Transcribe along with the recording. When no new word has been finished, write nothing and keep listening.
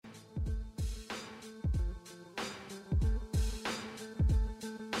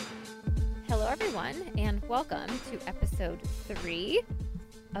Hello, everyone, and welcome to episode 3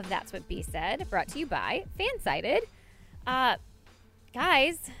 of That's What B Said, brought to you by Fansided.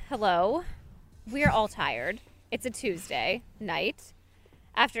 Guys, hello. We are all tired. It's a Tuesday night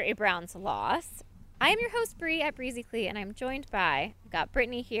after a Browns loss. I am your host, Bree, at Breezy Clee, and I'm joined by, I've got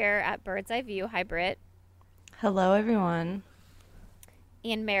Brittany here at Bird's Eye View. Hi, Britt. Hello, everyone.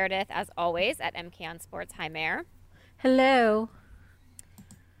 And Meredith, as always, at MK on Sports. Hi, Mare. Hello.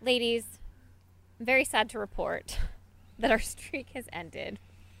 Ladies, I'm very sad to report that our streak has ended.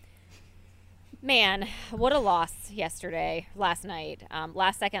 Man, what a loss last night.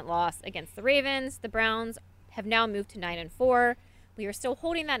 Last second loss against the Ravens. The Browns have now moved to 9-4. We are still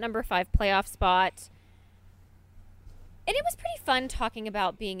holding that number 5 playoff spot. And it was pretty fun talking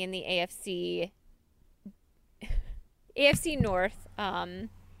about being in the AFC North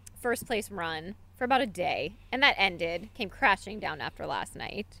first place run for about a day. And that came crashing down after last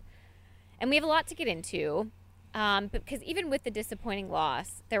night. And we have a lot to get into. Because even with the disappointing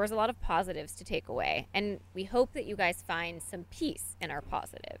loss, there was a lot of positives to take away. And we hope that you guys find some peace in our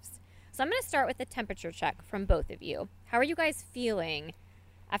positives. So I'm going to start with a temperature check from both of you. How are you guys feeling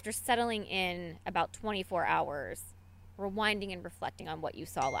after settling in about 24 hours, rewinding and reflecting on what you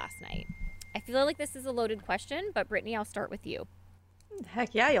saw last night? I feel like this is a loaded question, but Brittany, I'll start with you.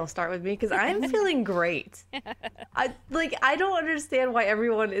 Heck yeah, you'll start with me because I'm feeling great. I don't understand why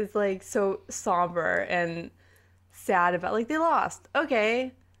everyone is like so somber and sad about they lost.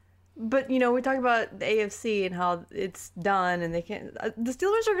 Okay. But we talk about the AFC and how it's done and they can't the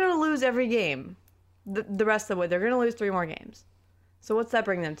Steelers are going to lose every game. The rest of the way they're going to lose 3 more games. So what's that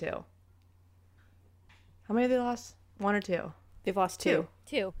bring them to? How many have they lost? 1 or 2? They've lost 2.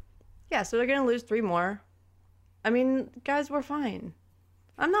 2. Yeah, so they're going to lose 3 more. I mean, guys, we're fine.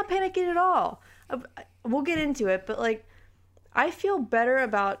 I'm not panicking at all. We'll get into it, but I feel better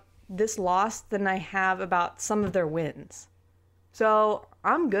about this loss than I have about some of their wins. So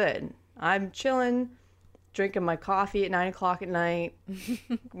I'm good. I'm chilling, drinking my coffee at 9 o'clock at night.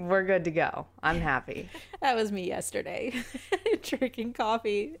 We're good to go. I'm happy. That was me yesterday. Drinking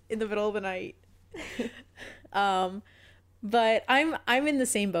coffee in the middle of the night. But I'm in the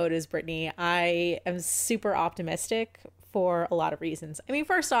same boat as Brittany. I am super optimistic for a lot of reasons. I mean,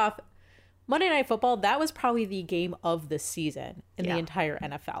 first off, Monday Night Football, that was probably the game of the season in the entire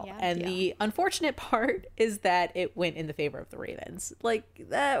NFL. Yeah. The unfortunate part is that it went in the favor of the Ravens.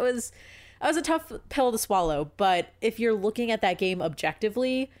 That was a tough pill to swallow. But if you're looking at that game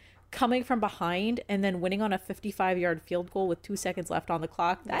objectively, coming from behind and then winning on a 55-yard field goal with 2 seconds left on the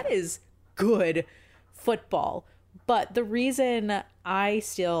clock, that is good football. But the reason I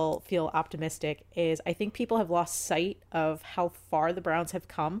still feel optimistic is I think people have lost sight of how far the Browns have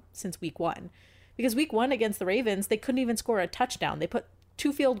come since week 1. Because week 1 against the Ravens, they couldn't even score a touchdown. They put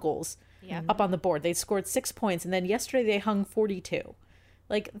 2 field goals up on the board. They scored 6 points. And then yesterday they hung 42.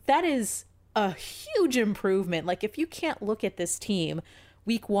 That is a huge improvement. If you can't look at this team,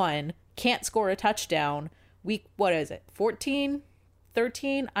 week 1, can't score a touchdown. Week, 14,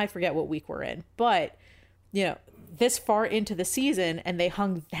 13? I forget what week we're in. But, this far into the season and they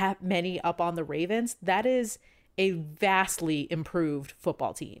hung that many up on the Ravens, that is a vastly improved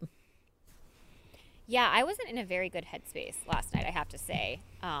football team. Yeah, I wasn't in a very good headspace last night, I have to say,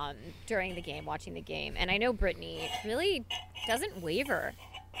 during the game, watching the game. And I know Brittany really doesn't waver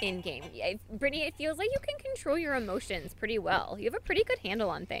in game. Brittany, it feels like you can control your emotions pretty well. You have a pretty good handle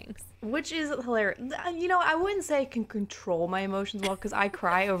on things. Which is hilarious. I wouldn't say I can control my emotions well because I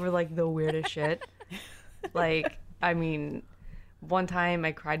cry over the weirdest shit. One time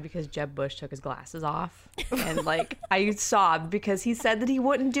I cried because Jeb Bush took his glasses off. And, I sobbed because he said that he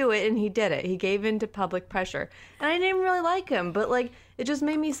wouldn't do it, and he did it. He gave in to public pressure. And I didn't really like him, but, it just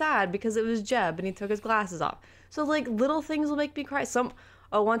made me sad because it was Jeb, and he took his glasses off. So, little things will make me cry.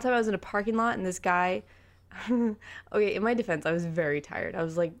 One time I was in a parking lot, and this guy... Okay, in my defense, I was very tired. I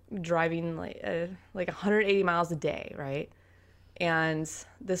was, driving, 180 miles a day, right? And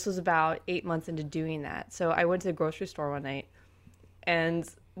this was about 8 months into doing that. So I went to the grocery store one night, and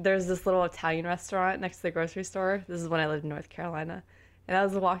there's this little Italian restaurant next to the grocery store. This is when I lived in North Carolina. And I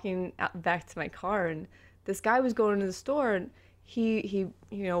was walking back to my car, and this guy was going into the store, and he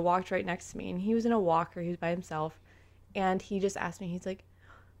walked right next to me. And he was in a walker. He was by himself. And he just asked me, he's like,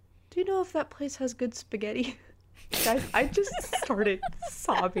 "Do you know if that place has good spaghetti?" Guys, I just started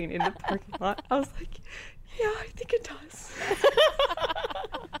sobbing in the parking lot. I was like, yeah, I think it does.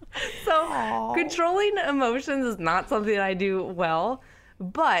 So Aww. Controlling emotions is not something I do well,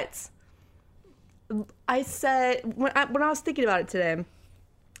 but I said when I was thinking about it today,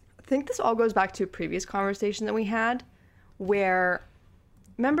 I think this all goes back to a previous conversation that we had where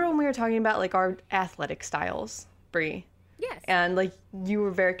remember when we were talking about like our athletic styles, Brie? Yes. And like you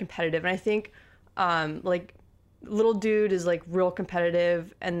were very competitive, and I think like little dude is like real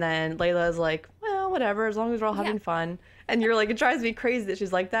competitive, and then Layla is like, well, whatever, as long as we're all having fun. And you're like, it drives me crazy that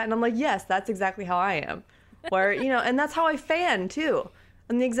she's like that. And I'm like, yes, that's exactly how I am. Where, you know, and that's how I fan too.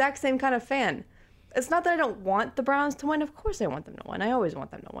 I'm the exact same kind of fan. It's not that I don't want the Browns to win. Of course I want them to win. I always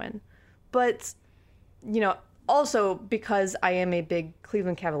want them to win. But, you know, also because I am a big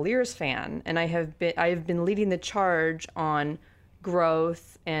Cleveland Cavaliers fan, and I have been leading the charge on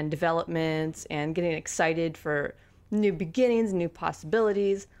growth and development and getting excited for new beginnings, new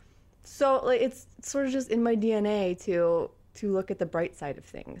possibilities. So like it's sort of just in my DNA to look at the bright side of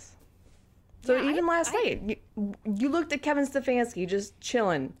things. So Yeah, even last night, you looked at Kevin Stefanski just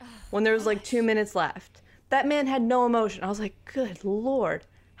chilling when there was like 2 minutes left. That man had no emotion. I was like, good Lord,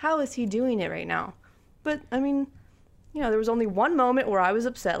 how is he doing it right now? But I mean, you know, there was only one moment where I was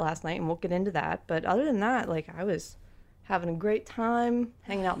upset last night, and we'll get into that. But other than that, like I was having a great time,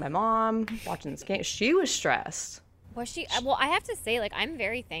 hanging out with my mom, watching this game. She was stressed. Was she? Well, I have to say, like, I'm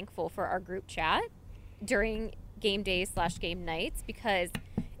very thankful for our group chat during game days / game nights, because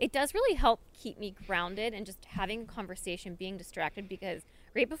it does really help keep me grounded and just having a conversation, being distracted, because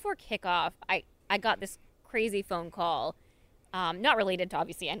right before kickoff, I got this crazy phone call, not related to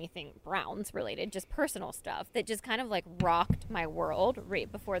obviously anything Browns related, just personal stuff that just kind of like rocked my world right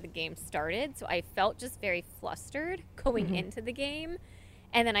before the game started. So I felt just very flustered going into the game.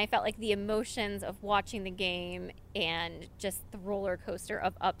 And then I felt like the emotions of watching the game and just the roller coaster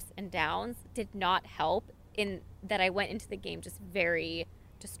of ups and downs did not help, in that I went into the game just very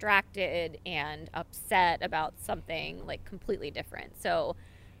distracted and upset about something like completely different. So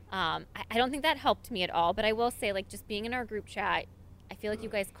I don't think that helped me at all. But I will say, like, just being in our group chat, I feel like you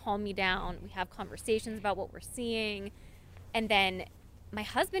guys calm me down. We have conversations about what we're seeing. And then my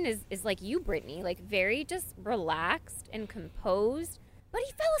husband is like you, Brittany, like very just relaxed and composed. But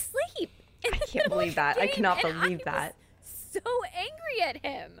he fell asleep. I can't believe that. I cannot believe that. So angry at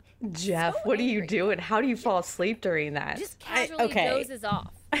him. Jeff, So what are you angry. doing? How do you fall asleep during that? Just casually dozes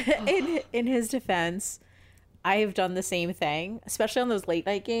off. In his defense, I have done the same thing, especially on those late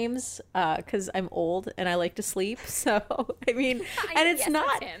night games, because I'm old and I like to sleep. So, I mean, and it's Yes,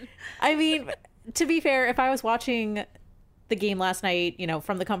 not, that's him. I mean, to be fair, if I was watching the game last night, you know,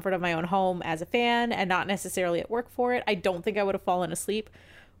 from the comfort of my own home as a fan and not necessarily at work for it, I don't think I would have fallen asleep.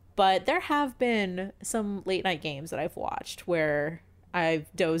 But there have been some late night games that I've watched where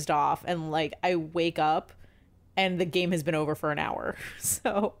I've dozed off and like I wake up and the game has been over for an hour.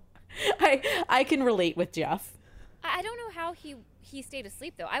 So I can relate with Jeff. I don't know how he stayed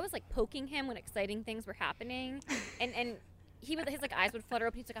asleep though. I was like poking him when exciting things were happening, and he would, his like eyes would flutter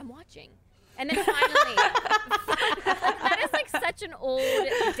open. He's like, I'm watching. And then finally, that is like such an old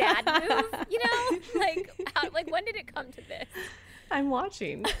dad move, you know? Like, like when did it come to this? I'm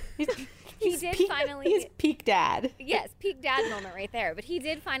watching. He did finally. He's peak dad. Yes, peak dad moment right there. But he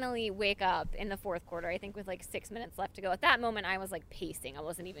did finally wake up in the fourth quarter, I think with like 6 minutes left to go. At that moment, I was like pacing. I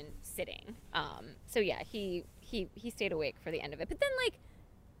wasn't even sitting. So yeah, he stayed awake for the end of it. But then like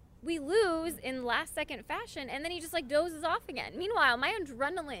we lose in last second fashion, and then he just like dozes off again. Meanwhile, my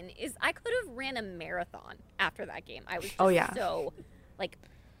adrenaline is, I could have ran a marathon after that game. I was just so like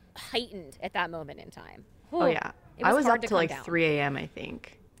heightened at that moment in time. Oh yeah. It I was hard up to to come like down. 3 a.m. I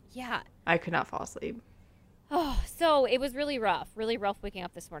think. Yeah. I could not fall asleep. Oh, so it was really rough waking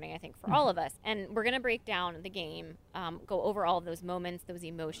up this morning, I think, for all of us. And we're going to break down the game, go over all of those moments, those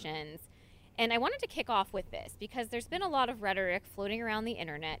emotions. And I wanted to kick off with this because there's been a lot of rhetoric floating around the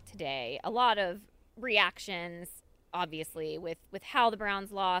internet today, a lot of reactions, obviously, with how the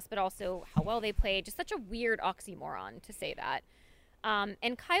Browns lost, but also how well they played. Just such a weird oxymoron to say that.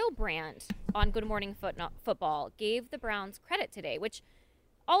 And Kyle Brandt on Good Morning Football gave the Browns credit today, which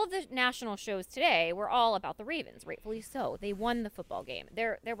all of the national shows today were all about the Ravens, rightfully so. They won the football game.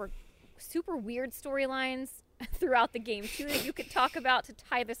 There were super weird storylines throughout the game, too, that you could talk about to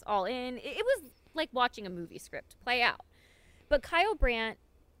tie this all in. It was like watching a movie script play out. But Kyle Brandt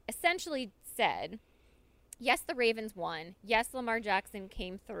essentially said, yes, the Ravens won. Yes, Lamar Jackson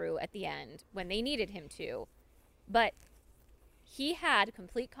came through at the end when they needed him to. But he had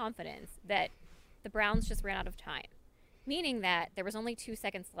complete confidence that the Browns just ran out of time, meaning that there was only 2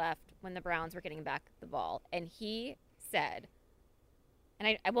 seconds left when the Browns were getting back the ball. And he said,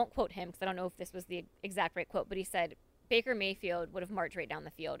 and I won't quote him because I don't know if this was the exact right quote, but he said, Baker Mayfield would have marched right down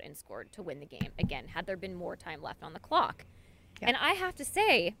the field and scored to win the game again had there been more time left on the clock. Yeah. And I have to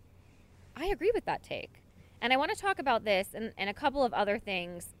say, I agree with that take. And I want to talk about this and a couple of other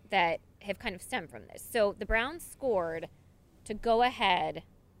things that have kind of stemmed from this. So the Browns scored to go ahead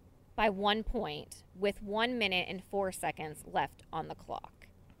by 1 point with 1 minute and 4 seconds left on the clock.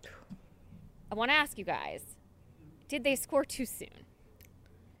 I want to ask you guys, did they score too soon?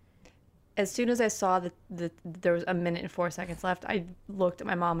 As soon as I saw that there was 1 minute and 4 seconds left, I looked at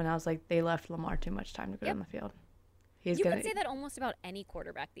my mom and I was like, they left Lamar too much time to go down the field. You can say that almost about any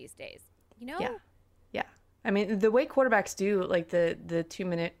quarterback these days. You know? Yeah. I mean, the way quarterbacks do, like, the 2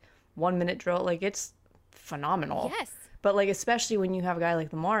 minute, 1 minute drill, like, it's phenomenal. Yes. But, like, especially when you have a guy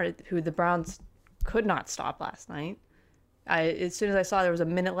like Lamar, who the Browns could not stop last night. As soon as I saw there was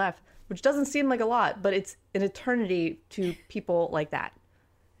 1 minute left, which doesn't seem like a lot, but it's an eternity to people like that.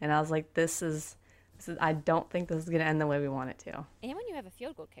 And I was like, this is I don't think this is going to end the way we want it to. And when you have a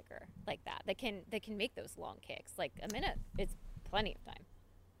field goal kicker like that can make those long kicks, like a minute, it's plenty of time.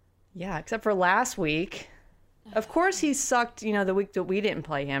 Yeah, except for last week. Of course he sucked, you know, the week that we didn't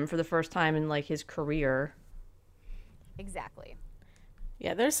play him for the first time in, like, his career. Exactly.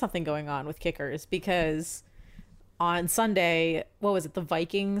 Yeah, there's something going on with kickers because on Sunday, what was it? The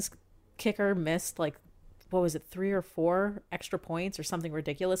Vikings kicker missed, like, what was it, 3 or 4 extra points or something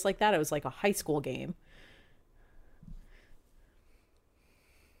ridiculous like that. It was like a high school game.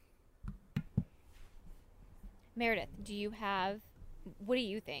 Meredith, what do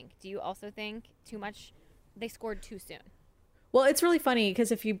you think? Do you also think too much? They scored too soon. Well, it's really funny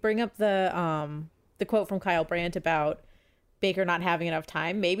because if you bring up the quote from Kyle Brandt about Baker not having enough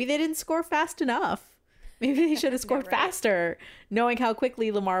time, maybe they didn't score fast enough. Maybe they should have scored faster, knowing how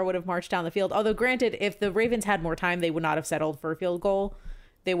quickly Lamar would have marched down the field. Although, granted, if the Ravens had more time, they would not have settled for a field goal.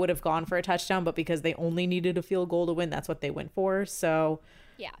 They would have gone for a touchdown, but because they only needed a field goal to win, that's what they went for. So,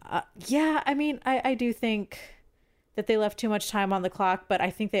 I mean, I do think that they left too much time on the clock, but I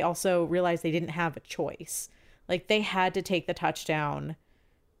think they also realized they didn't have a choice. Like, they had to take the touchdown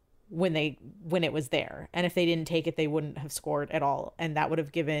when it was there. And if they didn't take it, they wouldn't have scored at all. And that would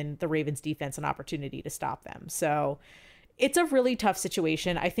have given the Ravens defense an opportunity to stop them. So it's a really tough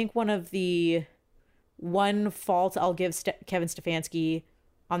situation. I think one fault I'll give Kevin Stefanski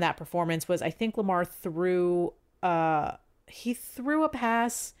on that performance was I think Lamar threw a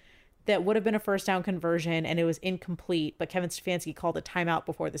pass that would have been a first down conversion and it was incomplete, but Kevin Stefanski called a timeout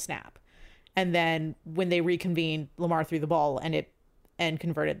before the snap. And then when they reconvened, Lamar threw the ball and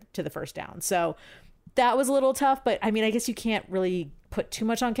converted to the first down. So that was a little tough, but I mean, I guess you can't really put too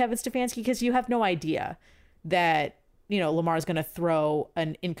much on Kevin Stefanski because you have no idea that, you know, Lamar's going to throw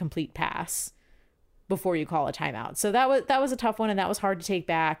an incomplete pass before you call a timeout. So that was a tough one and that was hard to take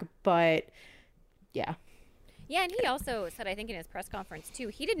back, but yeah. Yeah, and he also said, I think in his press conference too,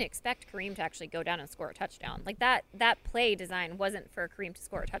 he didn't expect Kareem to actually go down and score a touchdown. Like that play design wasn't for Kareem to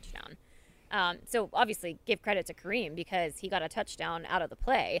score a touchdown. So obviously give credit to Kareem because he got a touchdown out of the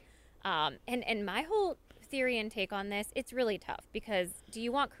play. And my whole theory and take on this, it's really tough because do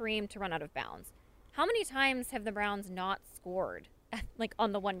you want Kareem to run out of bounds? How many times have the Browns not scored like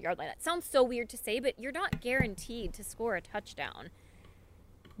on the 1 yard line? That sounds so weird to say, but you're not guaranteed to score a touchdown.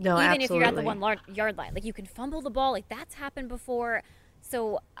 No, even absolutely. if you're at the 1 yard line. Like you can fumble the ball, like that's happened before.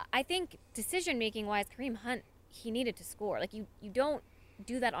 So I think decision making wise, Kareem Hunt, he needed to score. Like you don't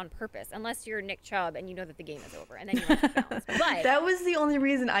do that on purpose unless you're Nick Chubb and you know that the game is over and then you run out of bounds. But that was the only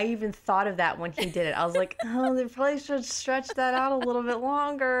reason I even thought of that when he did it. I was like, oh, they probably should stretch that out a little bit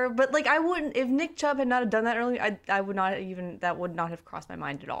longer. But like I wouldn't, if Nick Chubb had not done that earlier, I would not even, that would not have crossed my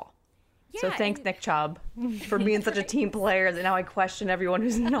mind at all. yeah, So thanks, Nick Chubb, for being such a team player that now I question everyone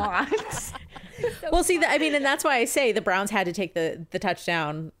who's not. Well, see, and that's why I say the Browns had to take the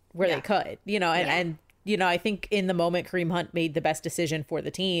touchdown where they could, you know, and you know, I think in the moment Kareem Hunt made the best decision for the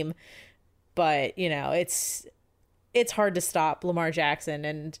team, but you know, it's hard to stop Lamar Jackson.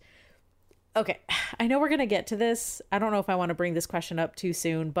 And okay, I know we're going to get to this. I don't know if I want to bring this question up too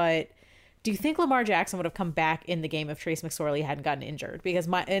soon, but do you think Lamar Jackson would have come back in the game if Trace McSorley hadn't gotten injured? Because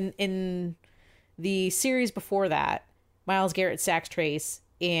in the series before that, Myles Garrett sacks Trace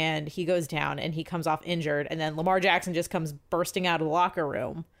and he goes down and he comes off injured, and then Lamar Jackson just comes bursting out of the locker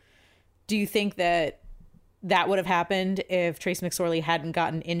room. Do you think that would have happened if Trace McSorley hadn't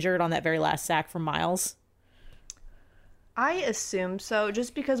gotten injured on that very last sack from Myles? I assume so,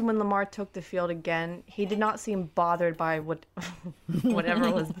 just because when Lamar took the field again, he did not seem bothered by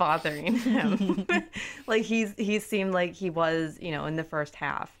whatever was bothering him. Like he seemed like he was, you know, in the first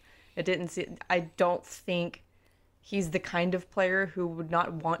half. I don't think he's the kind of player who would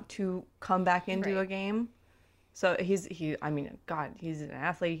not want to come back into a game. So he's an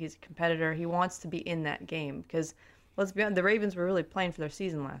athlete, he's a competitor. He wants to be in that game because let's be honest, the Ravens were really playing for their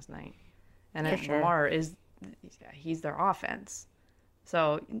season last night. And Lamar he's their offense.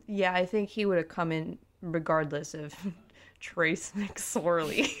 So, yeah, I think he would have come in regardless of Trace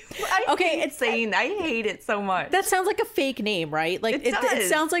McSorley. Okay, it's insane. I hate it so much. That sounds like a fake name, right? Like It does. it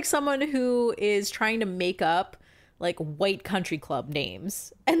sounds like someone who is trying to make up like white country club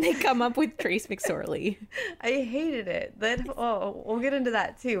names, and they come up with Trace McSorley. I hated it. We'll get into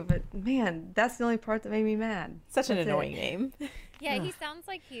that too. But man, that's the only part that made me mad. Such an That's it. annoying name. Yeah, he sounds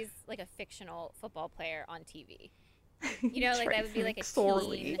like he's like a fictional football player on TV. You know, like that would be like a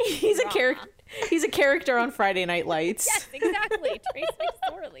McSorley. teen He's a drama. character. He's a character on Friday Night Lights. Yes, exactly. Trace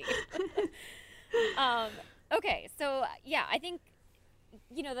McSorley. Okay, so yeah, I think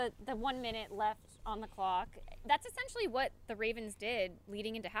the 1 minute left on the clock. That's essentially what the Ravens did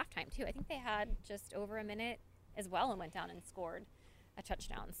leading into halftime too. I think they had just over a minute as well and went down and scored a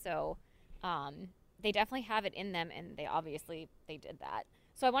touchdown. So they definitely have it in them, and they did that.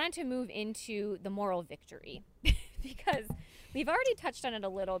 So I wanted to move into the moral victory because we've already touched on it a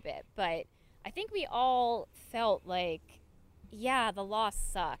little bit, but I think we all felt like, yeah, the loss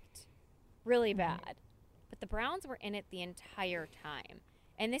sucked really bad, but the Browns were in it the entire time.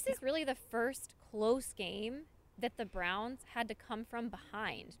 And this is really the first close game that the Browns had to come from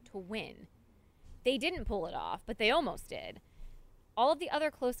behind to win. They didn't pull it off, but they almost did. All of the other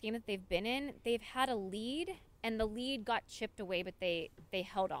close games that they've been in, they've had a lead, and the lead got chipped away, but they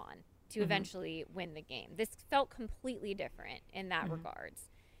held on to eventually win the game. This felt completely different in that regards.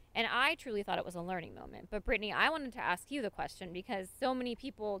 And I truly thought it was a learning moment. But Brittany, I wanted to ask you the question because so many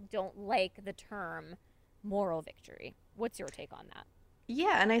people don't like the term moral victory. What's your take on that?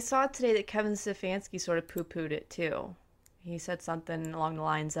 Yeah, and I saw today that Kevin Stefanski sort of poo-pooed it too. He said something along the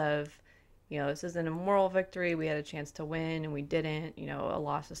lines of, this isn't a moral victory. We had a chance to win and we didn't. A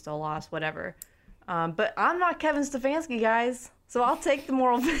loss is still a loss, whatever. But I'm not Kevin Stefanski, guys. So I'll take the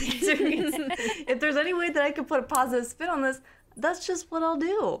moral victories. If there's any way that I could put a positive spin on this, that's just what I'll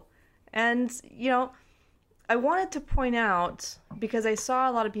do. And, I wanted to point out, because I saw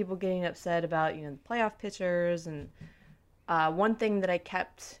a lot of people getting upset about, the playoff pitchers. And one thing that I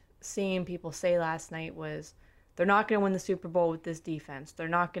kept seeing people say last night was, they're not going to win the Super Bowl with this defense. They're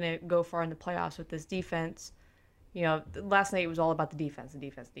not going to go far in the playoffs with this defense. Last night it was all about the defense.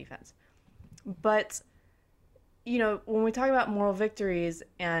 But, when we talk about moral victories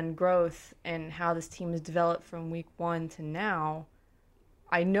and growth and how this team has developed from week 1 to now,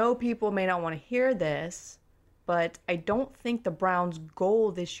 I know people may not want to hear this, but I don't think the Browns'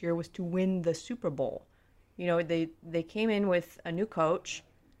 goal this year was to win the Super Bowl. They came in with a new coach,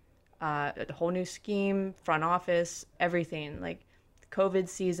 a whole new scheme, front office, everything. Like, COVID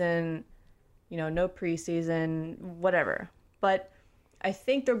season, no preseason, whatever. But I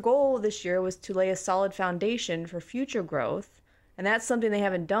think their goal this year was to lay a solid foundation for future growth, and that's something they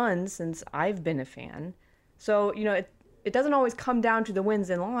haven't done since I've been a fan. So, it doesn't always come down to the wins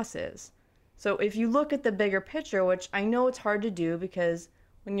and losses. So if you look at the bigger picture, which I know it's hard to do because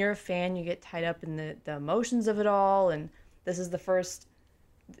when you're a fan, you get tied up in the emotions of it all, and this is the first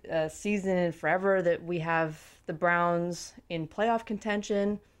season in forever that we have the Browns in playoff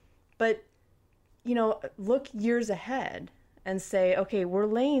contention. But, look years ahead and say, okay, we're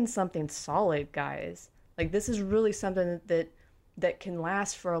laying something solid, guys. Like, this is really something that can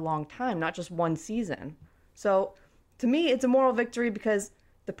last for a long time, not just one season. So to me, it's a moral victory because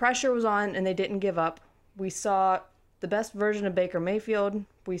the pressure was on and they didn't give up. We saw the best version of Baker Mayfield.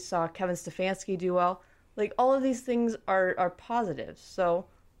 We saw Kevin Stefanski do well. Like, all of these things are positives. So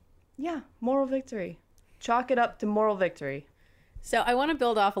yeah, moral victory. Chalk it up to moral victory. So I want to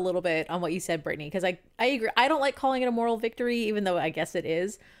build off a little bit on what you said, Brittany, because I agree. I don't like calling it a moral victory, even though I guess it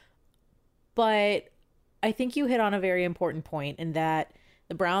is. But I think you hit on a very important point in that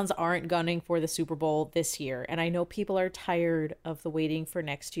the Browns aren't gunning for the Super Bowl this year. And I know people are tired of the waiting for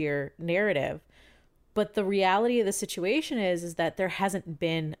next year narrative. But the reality of the situation is that there hasn't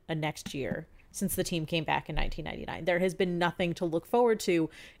been a next year since the team came back in 1999. There has been nothing to look forward to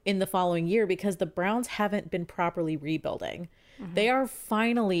in the following year because the Browns haven't been properly rebuilding. They are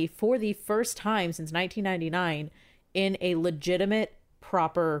finally, for the first time since 1999, in a legitimate,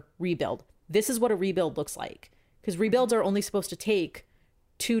 proper rebuild. This is what a rebuild looks like. Because rebuilds are only supposed to take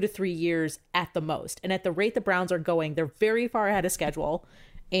 2 to 3 years at the most. And at the rate the Browns are going, they're very far ahead of schedule.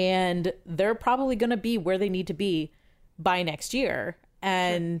 And they're probably going to be where they need to be by next year.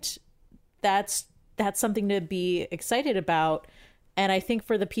 And that's something to be excited about. And I think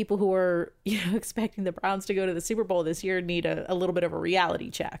for the people who are, expecting the Browns to go to the Super Bowl this year need a little bit of a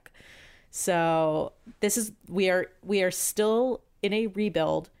reality check. So we are still in a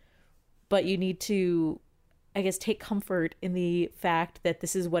rebuild, but you need to, I guess, take comfort in the fact that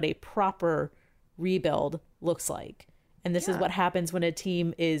this is what a proper rebuild looks like. And this is what happens when a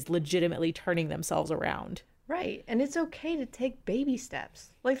team is legitimately turning themselves around. Right. And it's okay to take baby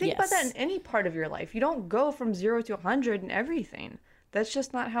steps. Like, think about that in any part of your life. You don't go from 0 to 100 in everything. That's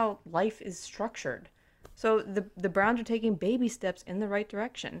just not how life is structured. So the Browns are taking baby steps in the right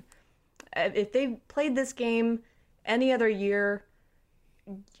direction. If they played this game any other year,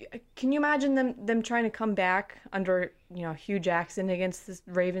 can you imagine them trying to come back under, Hugh Jackson against this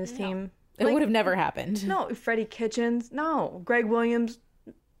Ravens team? It would have never happened. No, Freddie Kitchens, no. Greg Williams,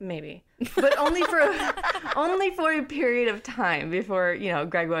 maybe. But only for a period of time before,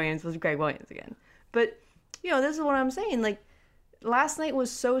 Greg Williams was Greg Williams again. But, this is what I'm saying. Like, last night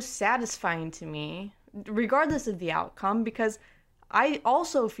was so satisfying to me, regardless of the outcome, because I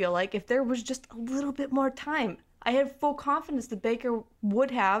also feel like if there was just a little bit more time, I had full confidence that Baker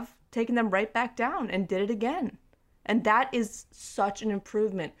would have taken them right back down and did it again. And that is such an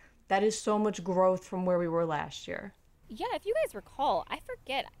improvement. That is so much growth from where we were last year. Yeah, if you guys recall, I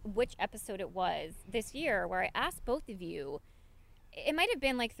forget which episode it was this year where I asked both of you, it might have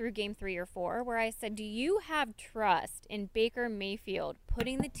been like through game 3 or 4, where I said, do you have trust in Baker Mayfield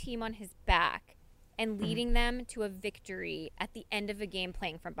putting the team on his back and leading them to a victory at the end of a game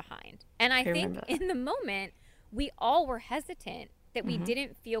playing from behind? And I think in the moment, we all were hesitant that we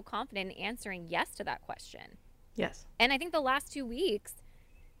didn't feel confident in answering yes to that question. Yes. And I think the last 2 weeks,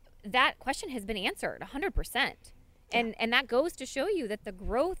 that question has been answered 100%. And that goes to show you that the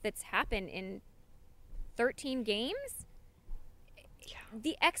growth that's happened in 13 games,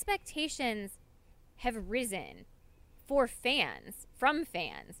 the expectations have risen from fans,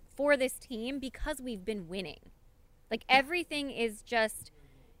 for this team because we've been winning. Like, everything is just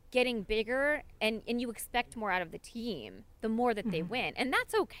getting bigger, and you expect more out of the team the more that they win. And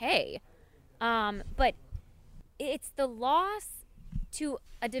that's okay. But it's the loss to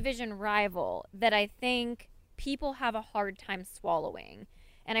a division rival that I think people have a hard time swallowing.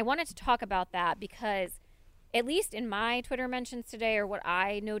 And I wanted to talk about that because, at least in my Twitter mentions today, or what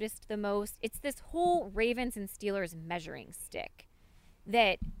I noticed the most, it's this whole Ravens and Steelers measuring stick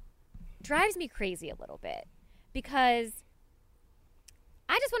that drives me crazy a little bit, because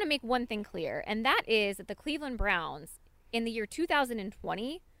I just want to make one thing clear, and that is that the Cleveland Browns in the year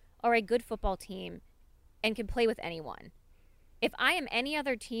 2020 are a good football team and can play with anyone. If I am any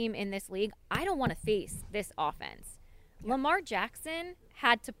other team in this league, I don't want to face this offense. Lamar Jackson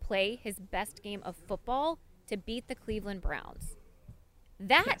had to play his best game of football to beat the Cleveland Browns.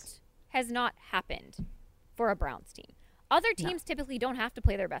 That has not happened for a Browns team. Other teams typically don't have to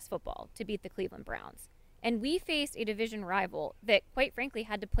play their best football to beat the Cleveland Browns. And we faced a division rival that, quite frankly,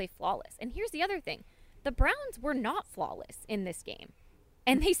 had to play flawless. And here's the other thing. The Browns were not flawless in this game,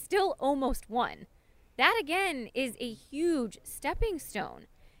 and they still almost won. That, again, is a huge stepping stone.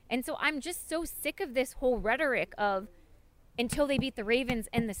 And so I'm just so sick of this whole rhetoric of, until they beat the Ravens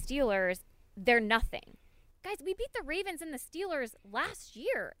and the Steelers, they're nothing. Guys, we beat the Ravens and the Steelers last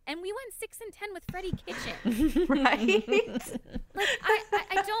year, and we went 6-10 with Freddie Kitchens. Right? Like,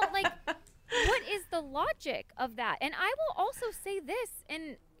 I don't, like, what is the logic of that? And I will also say this,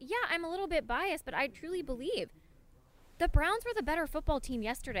 and yeah, I'm a little bit biased, but I truly believe the Browns were the better football team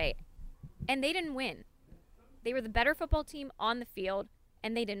yesterday, and they didn't win. They were the better football team on the field,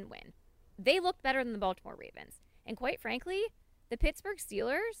 and they didn't win. They looked better than the Baltimore Ravens. And quite frankly, the Pittsburgh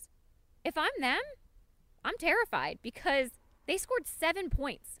Steelers, if I'm them, I'm terrified because they scored 7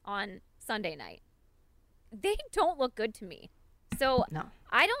 points on Sunday night. They don't look good to me. So No.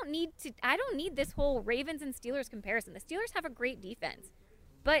 I don't need this whole Ravens and Steelers comparison. The Steelers have a great defense,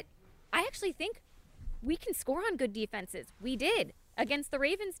 but I actually think we can score on good defenses. We did against the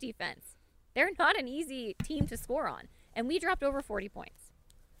Ravens defense. They're not an easy team to score on, and we dropped over 40 points.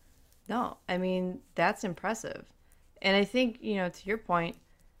 No, I mean, that's impressive. And I think, to your point,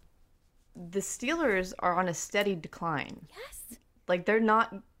 the Steelers are on a steady decline. Yes. Like, they're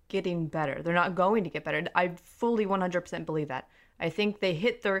not getting better. They're not going to get better. I fully 100% believe that. I think they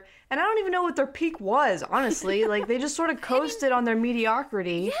hit their, and I don't even know what their peak was, honestly. Like, they just sort of coasted on their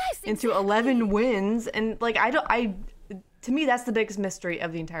mediocrity into 11 wins. And, like, to me, that's the biggest mystery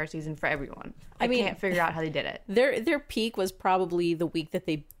of the entire season for everyone. I can't figure out how they did it. Their peak was probably the week that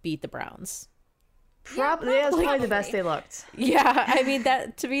they beat the Browns. Probably that's probably the best they looked. Yeah, I mean,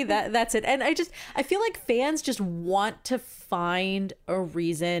 that to me, that's it. And I feel like fans just want to find a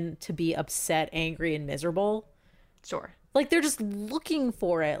reason to be upset, angry, and miserable. Sure. Like, they're just looking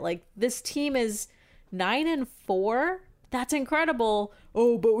for it. Like, this team is 9-4. That's incredible.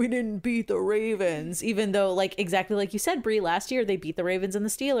 Oh, but we didn't beat the Ravens. Even though, like, exactly like you said, Brie, last year they beat the Ravens and the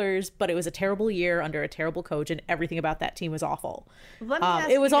Steelers, but it was a terrible year under a terrible coach, and everything about that team was awful. Let me ask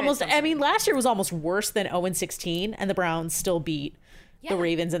it was you guys almost, something. I mean, last year was almost worse than 0-16, and the Browns still beat the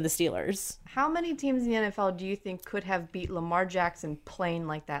Ravens and the Steelers. How many teams in the NFL do you think could have beat Lamar Jackson playing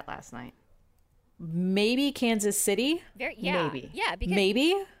like that last night? Maybe Kansas City. Maybe. Yeah, because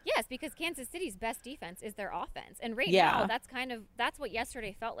Maybe. yes, because Kansas City's best defense is their offense, and right Yeah. now that's what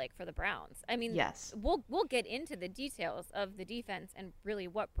yesterday felt like for the Browns. I mean, Yes. we'll get into the details of the defense and really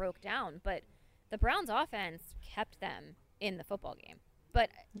what broke down, but the Browns' offense kept them in the football game. But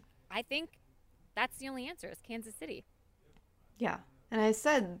I think that's the only answer is Kansas City. Yeah. And I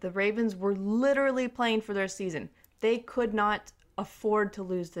said the Ravens were literally playing for their season. They could not afford to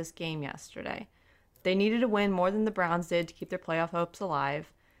lose this game yesterday. They needed to win more than the Browns did to keep their playoff hopes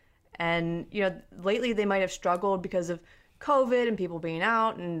alive. And, you know, lately they might have struggled because of COVID and people being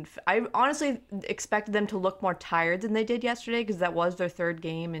out. And I honestly expected them to look more tired than they did yesterday because that was their third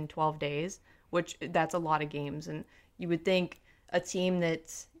game in 12 days, which that's a lot of games. And you would think a team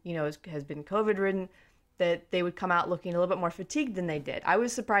that, you know, has been COVID ridden, that they would come out looking a little bit more fatigued than they did. I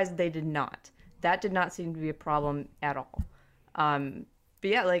was surprised they did not. That did not seem to be a problem at all. But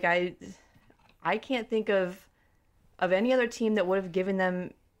yeah, like I can't think of any other team that would have given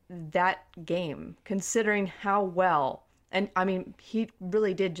them that game, considering how well. And I mean, he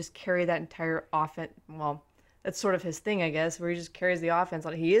really did just carry that entire offense. Well, that's sort of his thing, I guess, where he just carries the offense.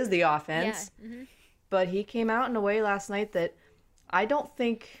 He is the offense. Yeah. Mm-hmm. But he came out in a way last night that I don't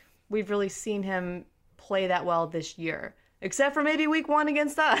think we've really seen him play that well this year, except for maybe week 1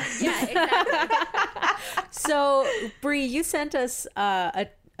 against us. Yeah, exactly. So, Bree, you sent us a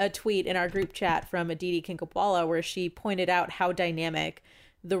tweet in our group chat from Aditi Kinkapwala where she pointed out how dynamic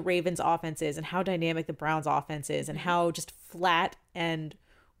the Ravens offense is and how dynamic the Browns offense is and how just flat and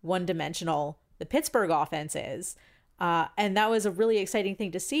one-dimensional the Pittsburgh offense is. And that was a really exciting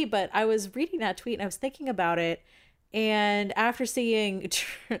thing to see. But I was reading that tweet and I was thinking about it. And after seeing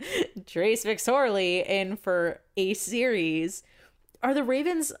Trace McSorley in for a series, is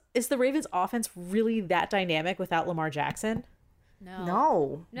the Ravens offense really that dynamic without Lamar Jackson?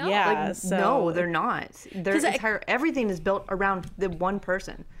 No. Yeah. No, they're not. Everything is built around the one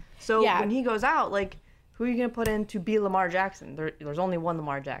person. So when he goes out, like, who are you going to put in to be Lamar Jackson? There's only one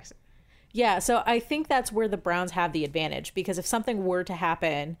Lamar Jackson. Yeah, so I think that's where the Browns have the advantage, because if something were to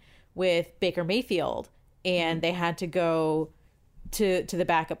happen with Baker Mayfield and they had to go to the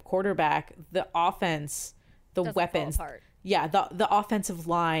backup quarterback, the offense, the weapons, the offensive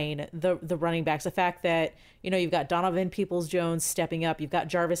line, the running backs, the fact that, you know, you've got Donovan Peoples-Jones stepping up, you've got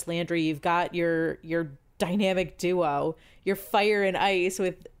Jarvis Landry, you've got your dynamic duo, your fire and ice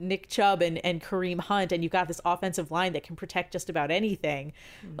with Nick Chubb and Kareem Hunt, and you've got this offensive line that can protect just about anything.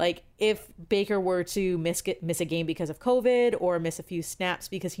 Like, if Baker were to miss a game because of COVID or miss a few snaps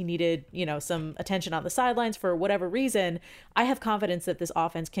because he needed, you know, some attention on the sidelines for whatever reason, I have confidence that this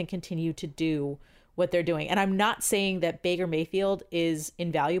offense can continue to do what they're doing. And I'm not saying that Baker Mayfield is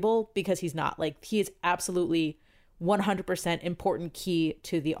invaluable, because he's not. Like, he is absolutely 100% important key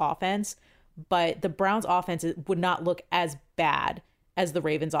to the offense. But the Browns offense would not look as bad as the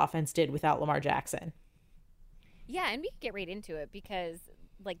Ravens offense did without Lamar Jackson. Yeah, and we could get right into it because,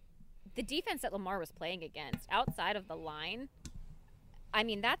 like, the defense that Lamar was playing against outside of the line, I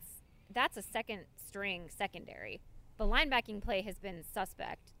mean, that's a second string secondary. The linebacking play has been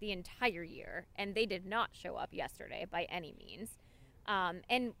suspect the entire year, and they did not show up yesterday by any means.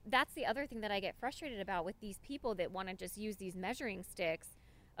 And that's the other thing that I get frustrated about with these people that want to just use these measuring sticks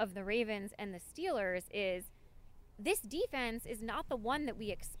of the Ravens and the Steelers is this defense is not the one that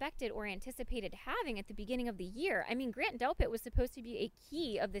we expected or anticipated having at the beginning of the year. I mean, Grant Delpit was supposed to be a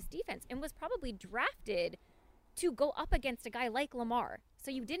key of this defense and was probably drafted to go up against a guy like Lamar.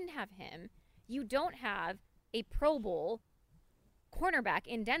 So you didn't have him. You don't have a Pro Bowl cornerback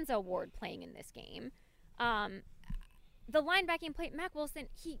in Denzel Ward playing in this game. The linebacking play, Mack Wilson,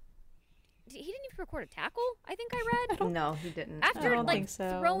 he didn't even record a tackle, I think I read. No, he didn't. After, like,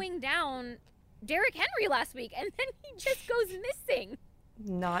 throwing down Derrick Henry last week, and then he just goes missing.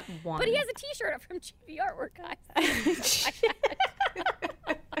 Not one. But he has a T-shirt up from GB Artwork, guys.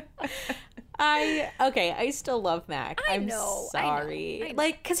 I still love Mac. I'm sorry. I know.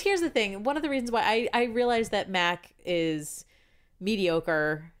 Like, because here's the thing. One of the reasons why I realize that Mac is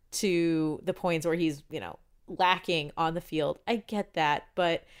mediocre to the points where he's, you know, lacking on the field. I get that.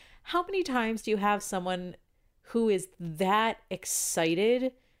 But how many times do you have someone who is that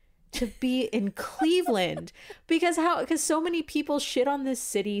excited to be in Cleveland? Because so many people shit on this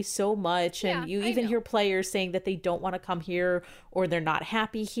city so much, and you even hear players saying that they don't want to come here or they're not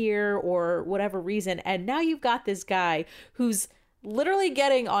happy here or whatever reason. And now you've got this guy who's literally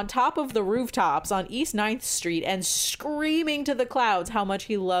getting on top of the rooftops on East 9th Street and screaming to the clouds how much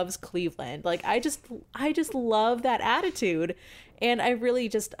he loves Cleveland. Like, I just love that attitude. And I really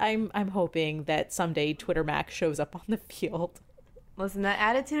just I'm hoping that someday Twitter Mac shows up on the field. Listen, that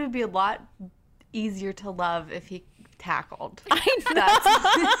attitude would be a lot easier to love if he tackled. I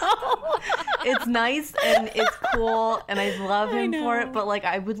know. It's nice and it's cool and I love him for it, but like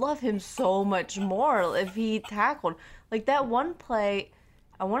I would love him so much more if he tackled. Like that one play,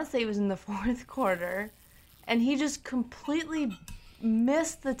 I want to say it was in the fourth quarter, and he just completely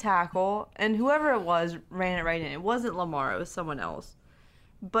missed the tackle, and whoever it was ran it right in. It wasn't Lamar, it was someone else.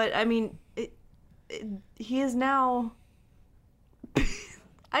 But I mean, he is now.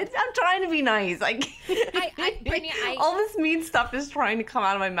 I'm trying to be nice. Brittany, all this mean stuff is trying to come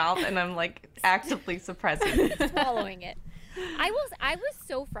out of my mouth, and I'm like actively suppressing it. Swallowing it. I was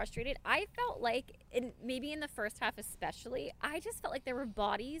so frustrated. I felt like, maybe in the first half especially, I just felt like there were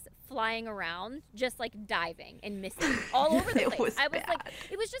bodies flying around, just like diving and missing all over the place. I was bad. like,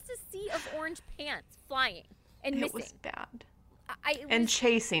 it was just a sea of orange pants flying and missing. It was bad. And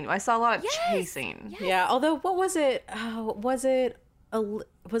chasing. I saw a lot of chasing. Yes. Yeah, although what was it? Was it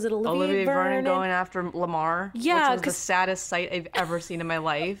Olivier Vernon going after Lamar? Yeah, which was the saddest sight I've ever seen in my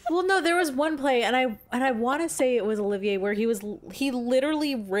life. Well, no, there was one play, and I want to say it was Olivier, where he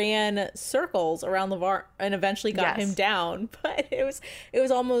literally ran circles around Lamar and eventually got him down. But it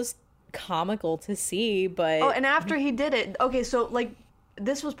was almost comical to see. But and after he did it, okay, so like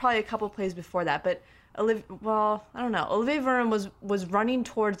this was probably a couple plays before that, but I don't know. Olivier Vernon was running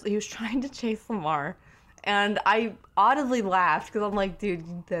towards. He was trying to chase Lamar. And I audibly laughed because I'm like, dude,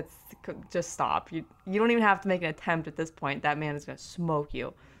 that's just stop. You don't even have to make an attempt at this point. That man is going to smoke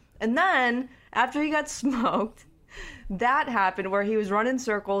you. And then after he got smoked, that happened where he was running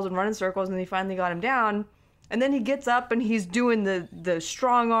circles, and he finally got him down. And then he gets up and he's doing the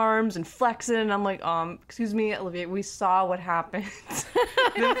strong arms and flexing. And I'm like, excuse me, Olivier, we saw what happened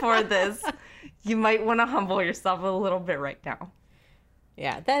before this. You might want to humble yourself a little bit right now.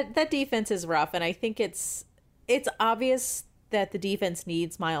 Yeah, that defense is rough, and I think it's obvious that the defense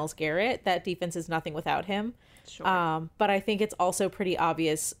needs Myles Garrett. That defense is nothing without him. Sure. But I think it's also pretty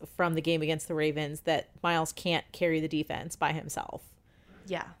obvious from the game against the Ravens that Myles can't carry the defense by himself.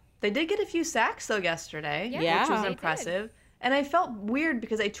 Yeah. They did get a few sacks, though, yesterday, Yeah, which was they impressive. And I felt weird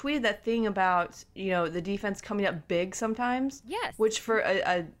because I tweeted that thing about, the defense coming up big sometimes. Yes. Which for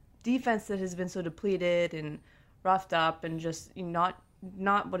a defense that has been so depleted and roughed up and just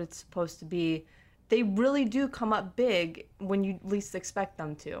not what it's supposed to be, they really do come up big when you least expect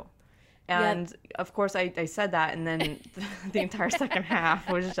them to. And of course I said that, and then the entire second half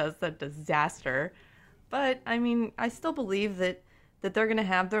was just a disaster. But I mean, I still believe that they're going to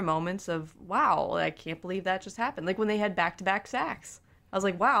have their moments of, wow, I can't believe that just happened. Like when they had back-to-back sacks. I was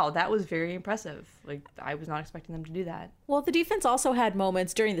like, wow, that was very impressive. Like I was not expecting them to do that. Well, the defense also had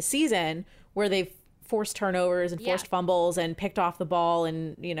moments during the season where they've forced turnovers and forced fumbles and picked off the ball,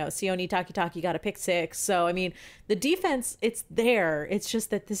 and Sione Takitaki got a pick six. So I mean, the defense, it's there. It's just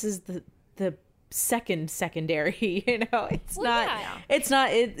that this is the secondary. It's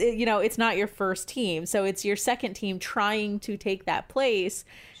not your first team, so it's your second team trying to take that place.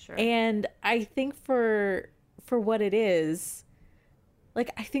 Sure. And I think for what it is,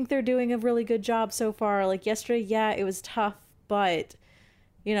 like, I think they're doing a really good job so far. Like yesterday, it was tough, but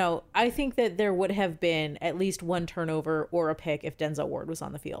I think that there would have been at least one turnover or a pick if Denzel Ward was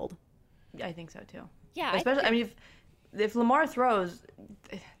on the field. I think so too. Yeah. Especially, I mean, if Lamar throws,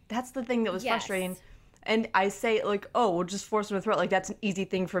 that's the thing that was frustrating. And I say, like, we'll just force him to throw it. Like, that's an easy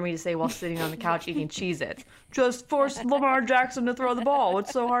thing for me to say while sitting on the couch eating Cheez-Its. Just force Lamar Jackson to throw the ball.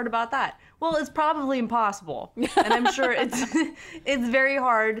 What's so hard about that? Well, it's probably impossible. And I'm sure it's very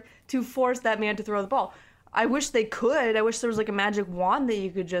hard to force that man to throw the ball. I wish they could. I wish there was like a magic wand that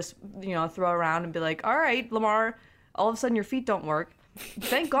you could just, throw around and be like, all right, Lamar, all of a sudden your feet don't work.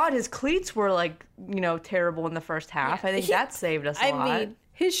 Thank God his cleats were like, terrible in the first half. I think that saved us a lot. I mean,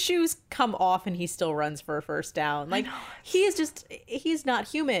 his shoes come off and he still runs for a first down. Like, he's not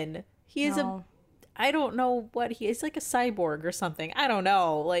human. He is I don't know what he is, like a cyborg or something. I don't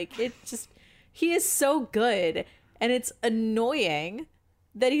know. Like, he is so good, and it's annoying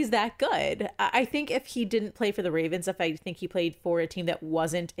that he's that good. I think if he didn't play for the Ravens, if I think he played for a team that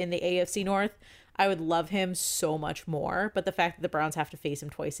wasn't in the AFC North, I would love him so much more. But the fact that the Browns have to face him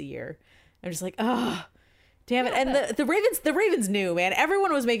twice a year, I'm just like, oh, damn it. And the Ravens knew, man.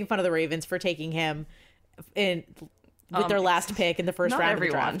 Everyone was making fun of the Ravens for taking him with their last pick in the first round of the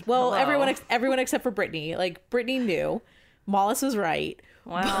draft. Well, everyone except for Brittany. Like, Brittany knew. Mollis was right.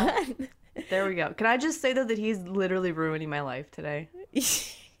 Well, there we go. Can I just say, though, that he's literally ruining my life today?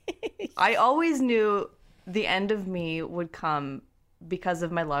 I always knew the end of me would come because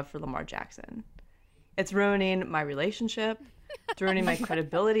of my love for Lamar Jackson. It's ruining my relationship. It's ruining my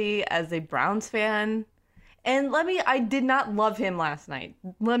credibility as a Browns fan. And I did not love him last night.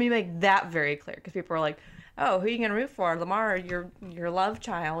 Let me make that very clear, because people are like, "Oh, who are you gonna root for? Lamar, your love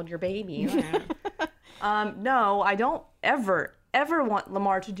child, your baby." No, I don't ever want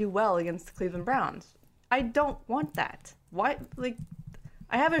Lamar to do well against the Cleveland Browns. I don't want that. Why? Like,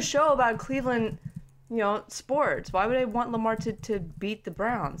 I have a show about Cleveland, sports. Why would I want Lamar to beat the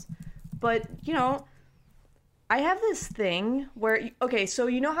Browns? But I have this thing where, okay, so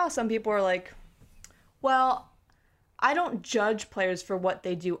you know how some people are like, well, I don't judge players for what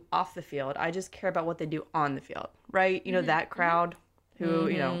they do off the field. I just care about what they do on the field, right? You know, that crowd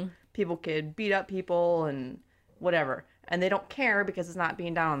who, people could beat up people and whatever, and they don't care because it's not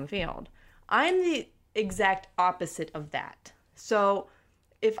being done on the field. I'm the exact opposite of that. So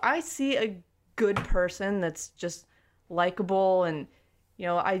if I see a good person that's just likable and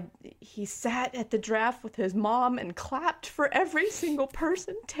he sat at the draft with his mom and clapped for every single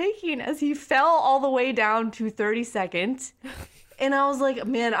person taking as he fell all the way down to 32nd. And I was like,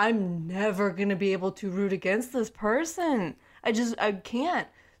 man, I'm never going to be able to root against this person. I can't.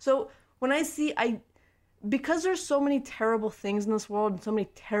 So when I see, because there's so many terrible things in this world and so many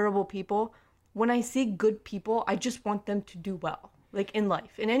terrible people, when I see good people, I just want them to do well, like in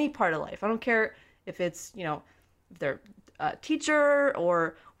life, in any part of life. I don't care if it's, if they're a teacher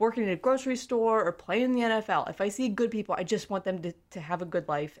or working in a grocery store or playing in the NFL. If I see good people, I just want them to have a good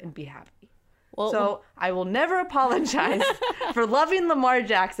life and be happy. Well, so I will never apologize for loving Lamar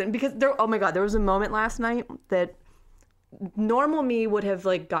Jackson, because there was a moment last night that normal me would have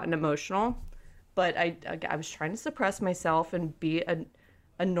gotten emotional, but I was trying to suppress myself and be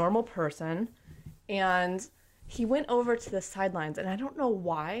a normal person. And he went over to the sidelines, and I don't know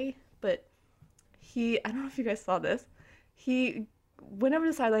why, but I don't know if you guys saw this. He went over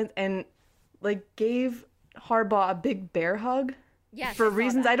to the sidelines and gave Harbaugh a big bear hug. Yes, for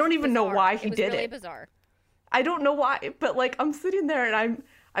reasons I don't even know why he did it. It was really bizarre. I don't know why, but I'm sitting there and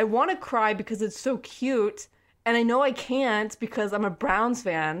I want to cry because it's so cute, and I know I can't because I'm a Browns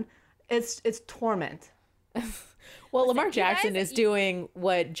fan. It's torment. Well, Lamar Jackson is doing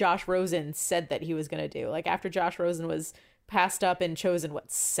what Josh Rosen said that he was going to do. After Josh Rosen was passed up and chosen,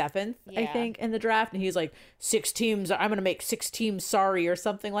 7th, I think, in the draft. And he's like, 6 teams, I'm going to make 6 teams sorry or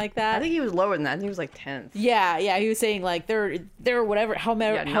something like that. I think he was lower than that. I think he was 10th. Yeah. He was saying they're whatever,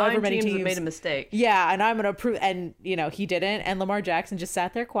 however many teams made a mistake. Yeah, and I'm going to prove, and he didn't. And Lamar Jackson just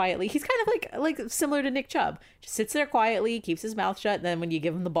sat there quietly. He's kind of like similar to Nick Chubb. Just sits there quietly, keeps his mouth shut. And then when you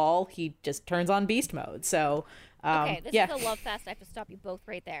give him the ball, he just turns on beast mode. So okay, this is a love fest. I have to stop you both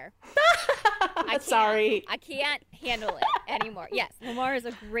right there. Sorry. I can't handle it anymore. Yes, Lamar is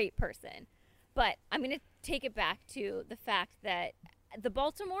a great person. But I'm going to take it back to the fact that the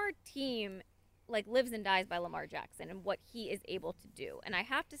Baltimore team lives and dies by Lamar Jackson and what he is able to do. And I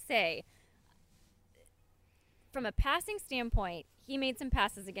have to say, from a passing standpoint, he made some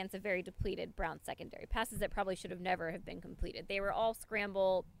passes against a very depleted Browns secondary. Passes that probably should have never have been completed. They were all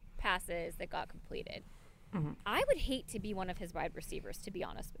scramble passes that got completed. Mm-hmm. I would hate to be one of his wide receivers, to be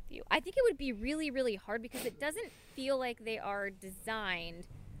honest with you. I think it would be really, really hard because it doesn't feel like they are designed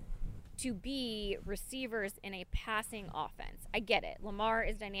to be receivers in a passing offense. I get it. Lamar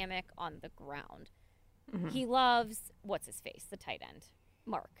is dynamic on the ground. Mm-hmm. He loves, what's his face, the tight end,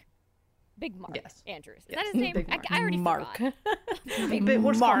 Mark. Big Mark Andrews. Is that his name? I already forgot.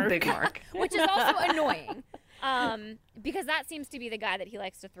 What's called Big Mark? Which is also annoying. Because that seems to be the guy that he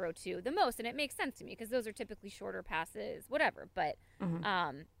likes to throw to the most, and it makes sense to me because those are typically shorter passes, whatever. But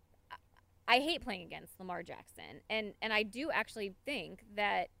I hate playing against Lamar Jackson, and I do actually think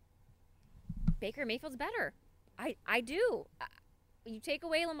that Baker Mayfield's better. I do. You take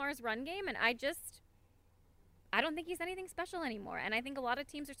away Lamar's run game, and I don't think he's anything special anymore. And I think a lot of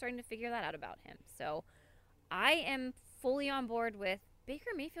teams are starting to figure that out about him. So I am fully on board with Baker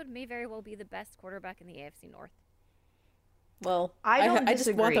Mayfield may very well be the best quarterback in the AFC North. Well, I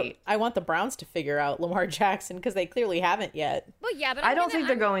disagree. I want the Browns to figure out Lamar Jackson because they clearly haven't yet. Well, yeah, but I don't think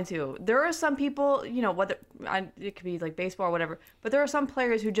they're going to. There are some people, whether it could be baseball or whatever, but there are some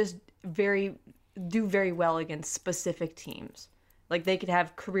players who just do very well against specific teams. They could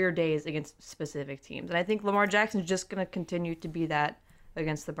have career days against specific teams, and I think Lamar Jackson's just going to continue to be that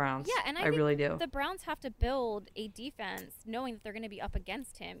against the Browns. Yeah, and I really do. The Browns have to build a defense knowing that they're going to be up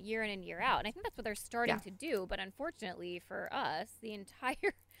against him year in and year out. And I think that's what they're starting to do. But unfortunately for us, the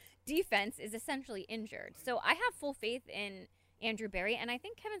entire defense is essentially injured. So I have full faith in Andrew Berry. And I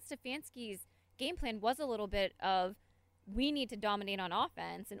think Kevin Stefanski's game plan was a little bit of, we need to dominate on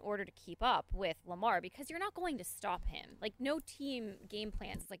offense in order to keep up with Lamar because you're not going to stop him. No team game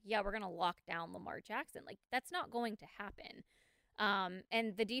plans. It's we're going to lock down Lamar Jackson. That's not going to happen.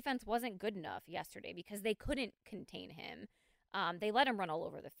 And the defense wasn't good enough yesterday because they couldn't contain him. They let him run all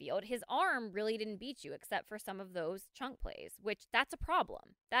over the field. His arm really didn't beat you except for some of those chunk plays, which that's a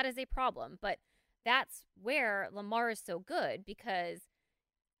problem. That is a problem. But that's where Lamar is so good because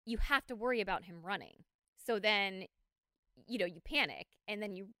you have to worry about him running. So then, you panic and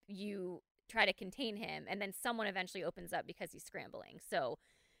then you try to contain him and then someone eventually opens up because he's scrambling. So,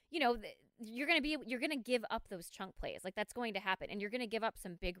 you're going to give up those chunk plays. Like that's going to happen and you're going to give up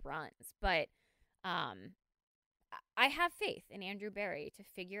some big runs. But I have faith in Andrew Berry to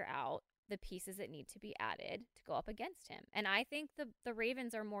figure out the pieces that need to be added to go up against him. And I think the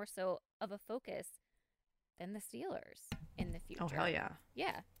Ravens are more so of a focus than the Steelers in the future. Oh, hell yeah.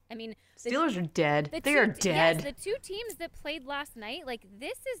 Yeah. I mean, Steelers are dead. They are dead. Yes, the two teams that played last night, like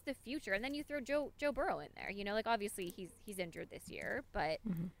this is the future. And then you throw Joe Burrow in there. Like obviously he's injured this year, but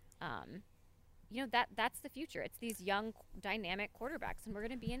that's the future. It's these young dynamic quarterbacks and we're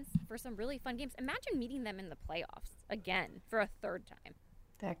going to be in for some really fun games. Imagine meeting them in the playoffs again for a third time.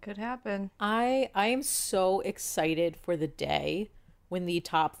 That could happen. I am so excited for the day when the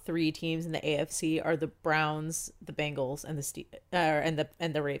top 3 teams in the AFC are the Browns, the Bengals, and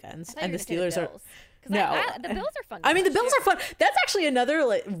the Ravens, and the Steelers are. No, the Bills are fun. I mean, the Bills are fun. That's actually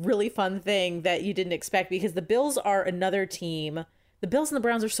another really fun thing that you didn't expect because the Bills are another team. The Bills and the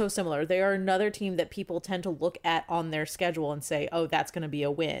Browns are so similar. They are another team that people tend to look at on their schedule and say, "Oh, that's going to be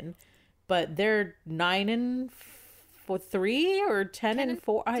a win," but they're 9-3 or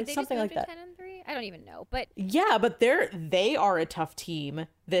 10-4, something like that. 10-3? I don't even know, but yeah, but they are a tough team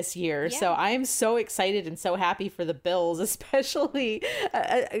this year. Yeah. So I am so excited and so happy for the Bills, especially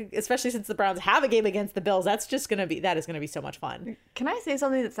since the Browns have a game against the Bills. That is going to be so much fun. Can I say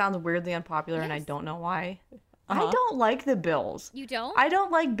something that sounds weirdly unpopular and I don't know why? I don't like the Bills. You don't? I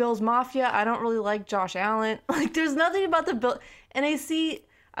don't like Bills Mafia. I don't really like Josh Allen. Like, there's nothing about the Bills. And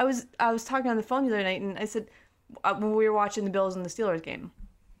I was talking on the phone the other night, and I said, when we were watching the Bills and the Steelers game,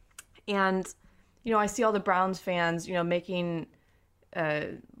 and I see all the Browns fans, making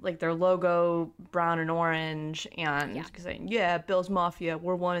like their logo brown and orange, and saying, "Yeah, Bills Mafia,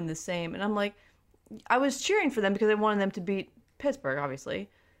 we're one and the same." And I'm like, I was cheering for them because I wanted them to beat Pittsburgh, obviously,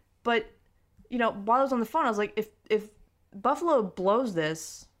 but while I was on the phone, I was like, if Buffalo blows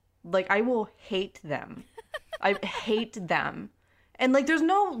this, like, I will hate them. I hate them. And, like, there's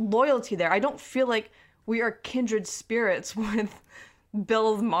no loyalty there. I don't feel like we are kindred spirits with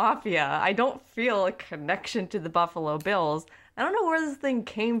Bills Mafia. I don't feel a connection to the Buffalo Bills. I don't know where this thing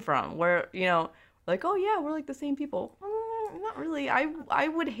came from, where, like, oh, yeah, we're, like, the same people. Not really. I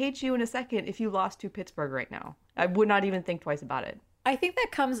would hate you in a second if you lost to Pittsburgh right now. I would not even think twice about it. I think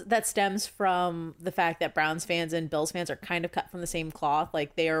that stems from the fact that Browns fans and Bills fans are kind of cut from the same cloth.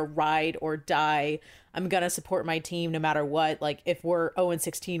 Like, they are ride or die. I'm going to support my team no matter what. Like, if we're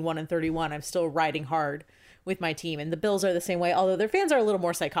 0-16, 1-31, I'm still riding hard with my team. And the Bills are the same way, although their fans are a little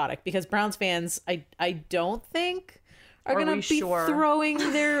more psychotic because Browns fans, I don't think are going to be throwing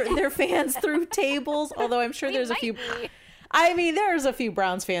their fans through tables, although I'm sure there's a few... I mean, there's a few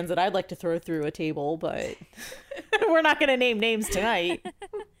Browns fans that I'd like to throw through a table, but we're not going to name names tonight.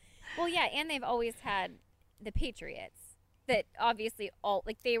 Well, yeah, and they've always had the Patriots that obviously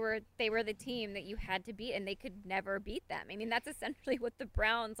they were the team that you had to beat, and they could never beat them. I mean, that's essentially what the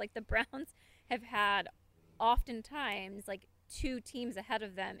Browns have had oftentimes, like, 2 teams ahead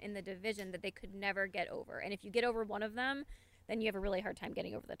of them in the division that they could never get over. And if you get over one of them, then you have a really hard time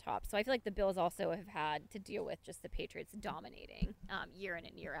getting over the top. So I feel like the Bills also have had to deal with just the Patriots dominating year in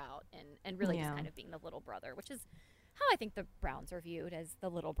and year out and really just kind of being the little brother, which is how I think the Browns are viewed, as the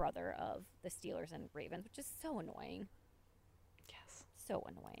little brother of the Steelers and Ravens, which is so annoying. Yes. So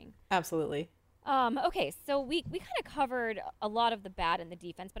annoying. Absolutely. Okay, so we kind of covered a lot of the bad in the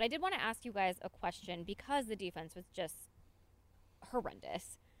defense, but I did want to ask you guys a question because the defense was just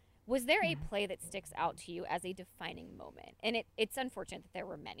horrendous. Was there a play that sticks out to you as a defining moment? And it's unfortunate that there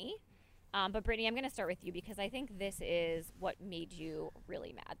were many. But Brittany, I'm going to start with you because I think this is what made you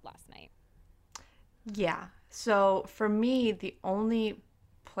really mad last night. Yeah. So for me, the only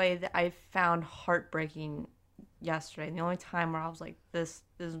play that I found heartbreaking yesterday, and the only time where I was like, this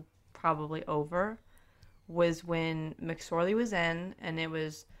is probably over, was when McSorley was in and it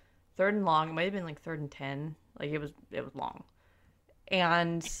was 3rd and long. It might have been like 3rd and 10. Like, it was long.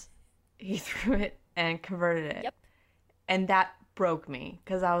 And he threw it and converted it. Yep. And that broke me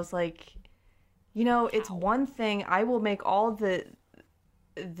because I was like, it's one thing. I will make all the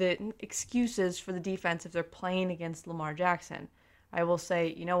excuses for the defense if they're playing against Lamar Jackson. I will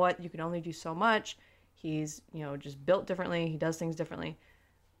say, you know what? You can only do so much. He's, just built differently. He does things differently.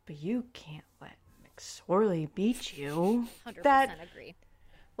 But you can't let McSorley beat you. 100% agree.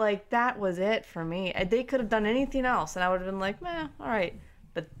 Like, that was it for me. They could have done anything else, and I would have been like, meh, all right.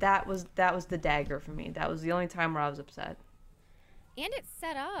 But that was the dagger for me. That was the only time where I was upset. And it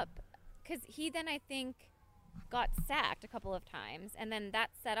set up, because he then, I think, got sacked a couple of times, and then that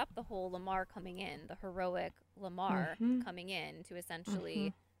set up the whole Lamar coming in, the heroic Lamar coming in to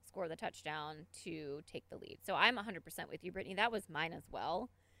essentially score the touchdown to take the lead. So I'm 100% with you, Brittany. That was mine as well.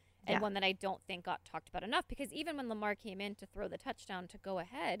 And one that I don't think got talked about enough, because even when Lamar came in to throw the touchdown to go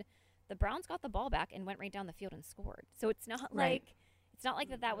ahead, the Browns got the ball back and went right down the field and scored. So it's not like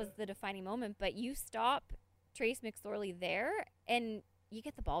that was the defining moment, but you stop Trace McSorley there and you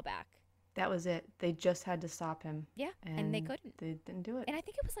get the ball back. That was it. They just had to stop him. Yeah, and they couldn't. They didn't do it. And I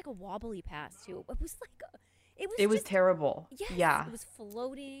think it was like a wobbly pass too. It was like it was terrible. Yes, yeah. It was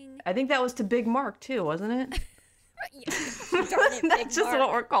floating. I think that was to Big Mark too, wasn't it? Yeah. Darn it, That's just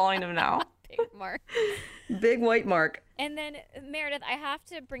what we're calling him now. Big Mark. Big white Mark. And then Meredith, I have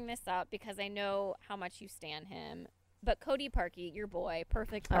to bring this up because I know how much you stan him. But Cody Parkey, your boy,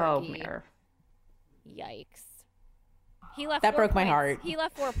 perfect Parkey. Oh, Mare. Yikes. He left that 4 broke my points. heart. He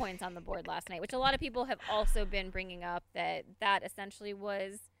left 4 points on the board last night, which a lot of people have also been bringing up that essentially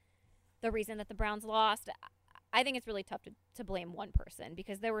was the reason that the Browns lost. I think it's really tough to blame one person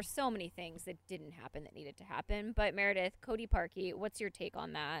because there were so many things that didn't happen that needed to happen. But Meredith, Cody Parkey, what's your take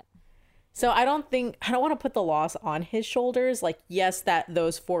on that? So I don't want to put the loss on his shoulders. Like, yes, that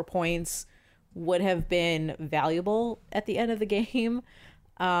those 4 points would have been valuable at the end of the game.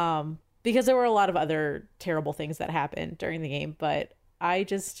 Because there were a lot of other terrible things that happened during the game, but I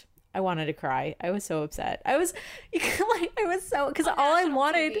wanted to cry. I was so upset. Because all I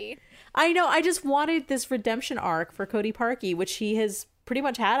wanted, TV. I know, I just wanted this redemption arc for Cody Parkey, which he has pretty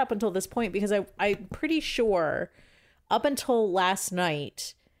much had up until this point, because I'm pretty sure up until last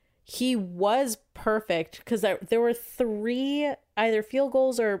night, he was perfect, because there were 3 either field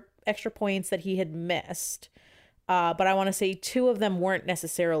goals or extra points that he had missed. But I want to say 2 of them weren't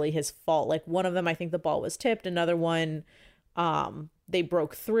necessarily his fault. Like, one of them, I think the ball was tipped. Another one, they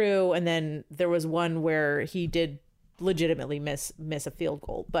broke through. And then there was one where he did legitimately miss a field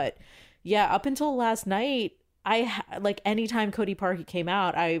goal. But yeah, up until last night, anytime Cody Parkey came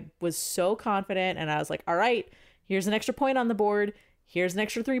out, I was so confident. And I was like, all right, here's an extra point on the board. Here's an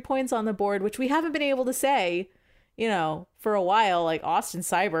extra 3 points on the board, which we haven't been able to say, for a while. Like, Austin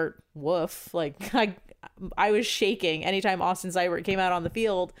Seibert, woof. Like, I was shaking anytime Austin Seibert came out on the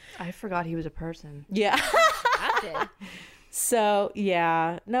field. I forgot he was a person. Yeah. So,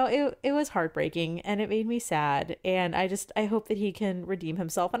 yeah. No, it was heartbreaking, and it made me sad. And I hope that he can redeem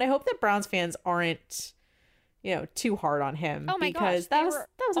himself. And I hope that Browns fans aren't, too hard on him. Oh my because gosh, that was a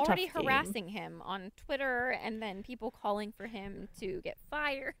tough already game. harassing him on Twitter, and then people calling for him to get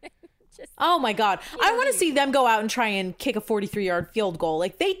fired. Oh my God. I want to see them go out and try and kick a 43-yard field goal.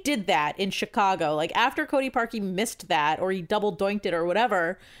 Like, they did that in Chicago. Like, after Cody Parkey missed that, or he double doinked it or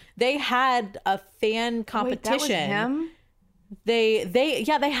whatever, they had a fan competition. Wait, that was him?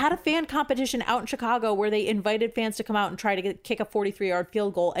 They had a fan competition out in Chicago where they invited fans to come out and try to kick a 43-yard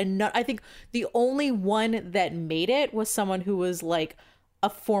field goal. And I think the only one that made it was someone who was like a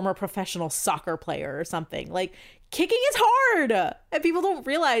former professional soccer player or something. Like, kicking is hard, and people don't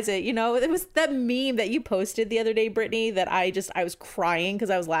realize it. It was that meme that you posted the other day, Brittany, that I was crying because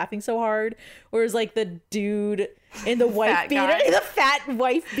I was laughing so hard. Where it's like the dude in the wife beater, the fat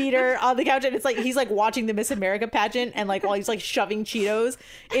wife beater on the couch, and it's like he's like watching the Miss America pageant, and like while he's like shoving Cheetos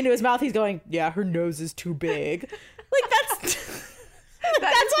into his mouth, he's going, "Yeah, her nose is too big." Like, that's.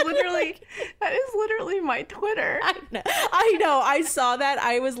 That is literally my Twitter. I know. I saw that.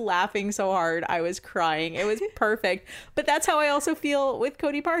 I was laughing so hard. I was crying. It was perfect. But that's how I also feel with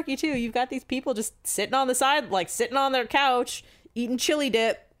Cody Parkey too. You've got these people just sitting on the side, like sitting on their couch, eating chili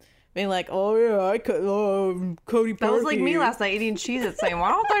dip, being like, "Oh yeah, I could, Cody Parkey." That was like me last night eating Cheez-Its, saying, "Why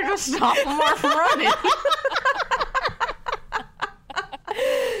don't they just stop Lamar from running?"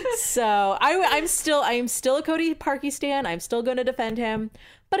 So I am still a Cody Parkey stan. I'm still going to defend him.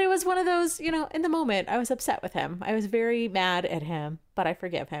 But it was one of those, in the moment, I was upset with him. I was very mad at him, but I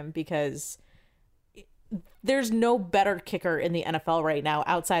forgive him because there's no better kicker in the NFL right now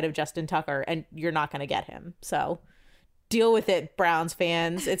outside of Justin Tucker, and you're not going to get him. So deal with it, Browns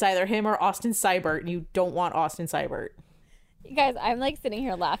fans. It's either him or Austin Seibert, and you don't want Austin Seibert. You guys, I'm like sitting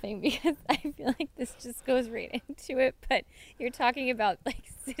here laughing because I feel like this just goes right into it. But you're talking about like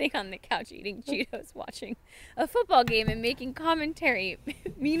sitting on the couch eating Cheetos, watching a football game and making commentary.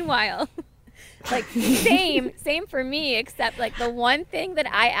 Meanwhile, like same for me, except like the one thing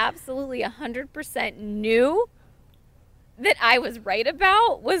that I absolutely 100% knew that I was right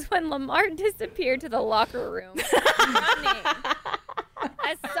about was when Lamar disappeared to the locker room running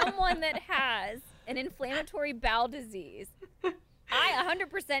as someone that has an inflammatory bowel disease. I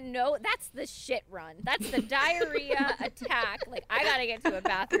 100% know that's the shit run. That's the diarrhea attack. Like, I gotta get to a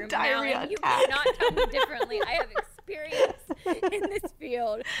bathroom now, and you cannot tell me differently. I have experience in this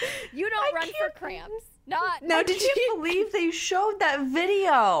field. You don't run for cramps. Not. Now, did you believe they showed that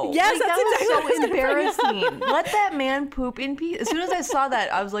video? Yes, like, that's that exactly was so embarrassing. Let that man poop in peace. As soon as I saw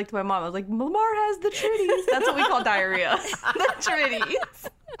that, I was like to my mom, I was like, Lamar has the tritties. That's what we call diarrhea. The tritties.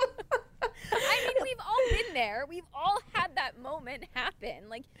 I mean, we've all been there. We've all had that moment happen.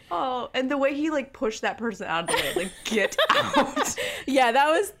 Like, oh, and the way he like pushed that person out of the way, like get out. Yeah, that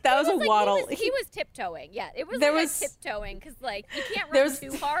was a like, waddle. He was tiptoeing. Yeah, it was There like was- tiptoeing because like you can't run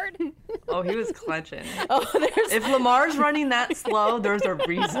too hard. Oh, he was clenching. Oh, If Lamar's running that slow, there's a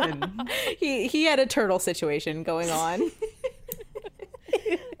reason. he had a turtle situation going on.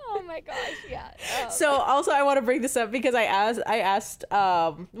 Oh my gosh, yeah. So also I want to bring this up because I asked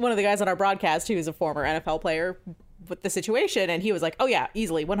one of the guys on our broadcast who is a former NFL player with the situation, and he was like, oh yeah,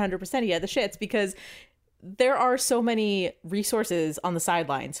 easily 100% he had the shits, because there are so many resources on the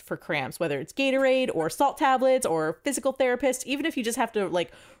sidelines for cramps, whether it's Gatorade or salt tablets or physical therapist. Even if you just have to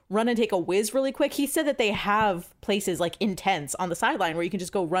like run and take a whiz really quick, he said that they have places like in tents on the sideline where you can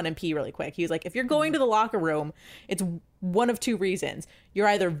just go run and pee really quick. He was like, if you're going to the locker room, it's one of two reasons. You're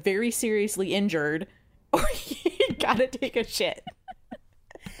either very seriously injured or you gotta take a shit.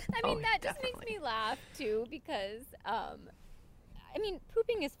 I mean, that just makes me laugh too because I mean,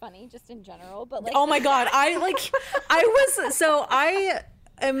 pooping is funny just in general, but like, oh my god, I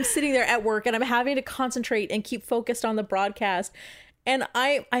am sitting there at work and I'm having to concentrate and keep focused on the broadcast, and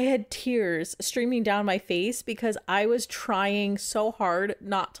I had tears streaming down my face because I was trying so hard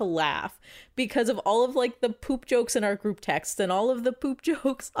not to laugh because of all of like the poop jokes in our group texts and all of the poop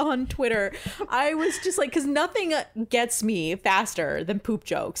jokes on Twitter. I was just like, because nothing gets me faster than poop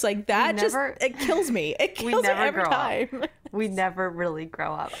jokes. Like that it kills me. It kills me every time. We never really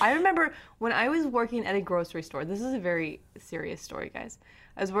grow up. I remember when I was working at a grocery store. This is a very serious story, guys.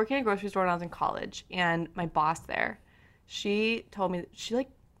 I was working at a grocery store when I was in college, and my boss there, she told me that she like,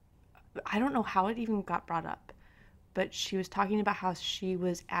 I don't know how it even got brought up, but she was talking about how she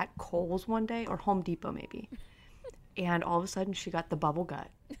was at Kohl's one day, or Home Depot maybe, and all of a sudden she got the bubble gut,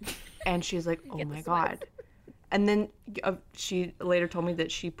 and she's like, oh my God. And then she later told me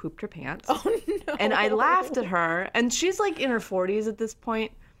that she pooped her pants. Oh no. And I laughed at her, and she's like in her 40s at this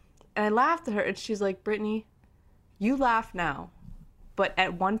point, and I laughed at her, and she's like, Brittany, you laugh now, but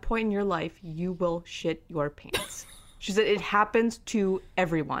at one point in your life, you will shit your pants. She said it happens to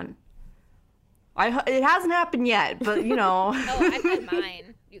everyone. It hasn't happened yet, but you know. Oh, I've had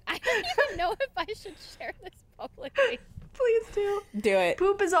mine. I don't even know if I should share this publicly. Please do. Do it.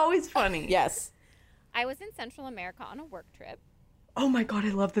 Poop is always funny. Yes. I was in Central America on a work trip. Oh my God, I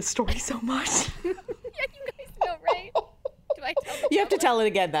love this story so much. Yeah, you guys know, right? Do I tell You have to tell it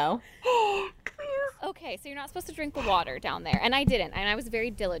again though. Okay, so you're not supposed to drink the water down there. And I didn't. And I was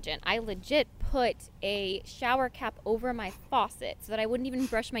very diligent. I legit put a shower cap over my faucet so that I wouldn't even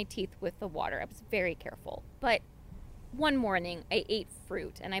brush my teeth with the water. I was very careful. But one morning, I ate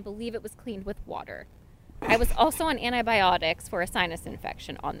fruit, and I believe it was cleaned with water. I was also on antibiotics for a sinus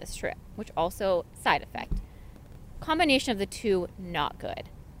infection on this trip, which also side effect. Combination of the two, not good.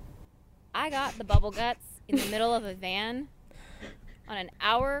 I got the bubble guts in the middle of a van on an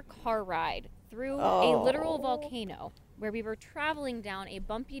hour car ride through a literal volcano where we were traveling down a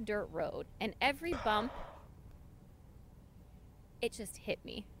bumpy dirt road, and every bump, it just hit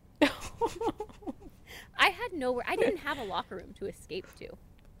me. I didn't have a locker room to escape to.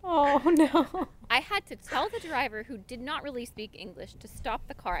 Oh no. I had to tell the driver, who did not really speak English, to stop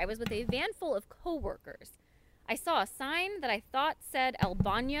the car. I was with a van full of co-workers. I saw a sign that I thought said El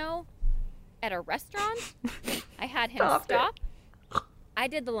Baño at a restaurant. I had him stop. I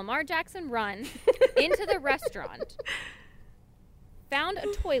did the Lamar Jackson run into the restaurant, found a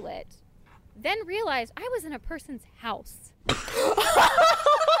toilet, then realized I was in a person's house. I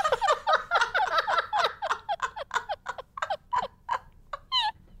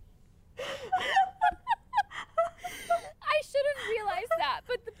should have realized that,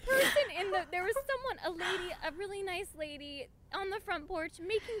 but the person there was someone, a lady, a really nice lady on the front porch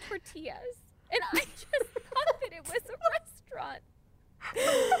making tortillas, and I just thought that it was a restaurant.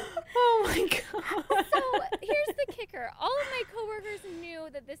 Oh my God. So here's the kicker. All of my coworkers knew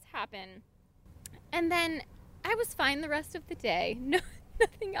that this happened. And then I was fine the rest of the day. No,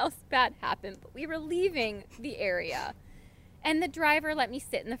 nothing else bad happened. But we were leaving the area. And the driver let me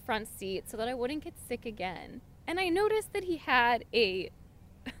sit in the front seat so that I wouldn't get sick again. and I noticed that he had a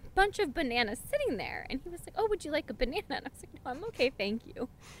bunch of bananas sitting there, and he was like, "Oh, would you like a banana?" And I was like, "No, I'm okay, thank you."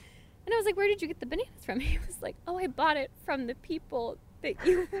 And I was like, "Where did you get the bananas from?" He was like, "Oh, I bought it from the people that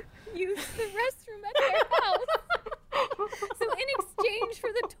you use the restroom at their house." So in exchange for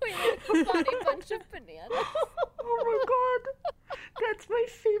the toilet, he bought a bunch of bananas. Oh my god. That's my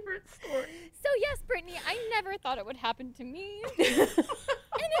favorite story. So yes, Brittany, I never thought it would happen to me.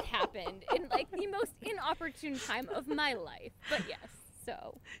 And it happened in like the most inopportune time of my life. But yes,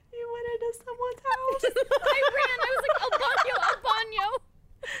 so. You went into someone's house. I ran. I was like, Albano.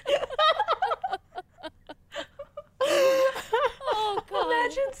 Oh, God.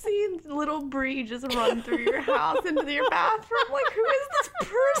 Imagine seeing little Bree just run through your house into your bathroom. Like, who is this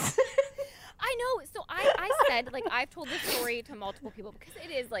person? I know. So I said, like, I've told this story to multiple people because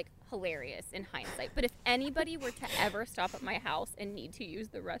it is, like, hilarious in hindsight. But if anybody were to ever stop at my house and need to use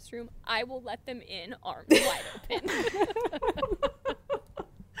the restroom, I will let them in arms wide open.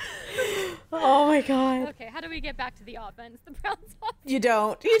 Oh my god. Okay, how do we get back to the offense? The Browns offense. You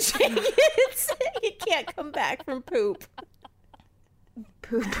don't. You can't come back from poop.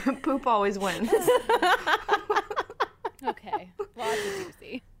 Poop always wins. Okay, lots of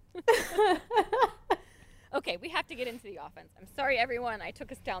juicy. Okay, we have to get into the offense. I'm sorry, everyone. I took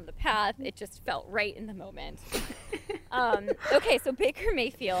us down the path. It just felt right in the moment. Okay, so Baker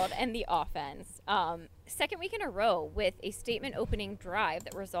Mayfield and the offense. Second week in a row with a statement opening drive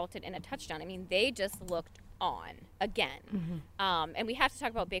that resulted in a touchdown. I mean, they just looked on again. Mm-hmm. And we have to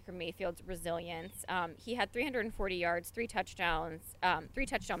talk about Baker Mayfield's resilience. He had 340 yards, three touchdowns, an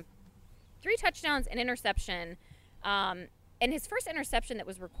interception. And his first interception that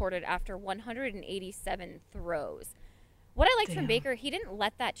was recorded after 187 throws. What I liked from Baker, he didn't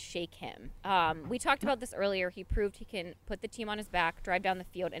let that shake him. We talked about this earlier. He proved he can put the team on his back, drive down the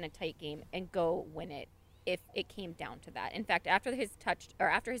field in a tight game, and go win it if it came down to that. In fact, after his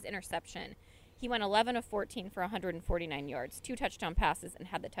interception, he went 11 of 14 for 149 yards, 2 touchdown passes, and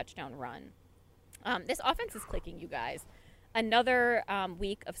had the touchdown run. This offense is clicking, you guys. Another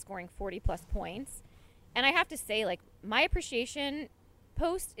week of scoring 40-plus points. And I have to say, like, my appreciation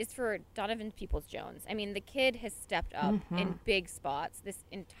post is for Donovan Peoples-Jones. I mean, the kid has stepped up in big spots this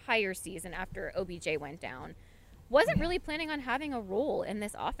entire season after OBJ went down. Wasn't really planning on having a role in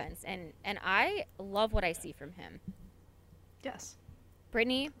this offense, and I love what I see from him. Yes.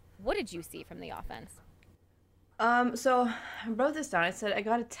 Brittany, what did you see from the offense? So I wrote this down. I said, I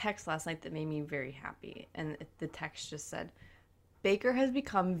got a text last night that made me very happy. And the text just said, Baker has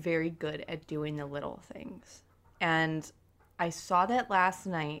become very good at doing the little things. And I saw that last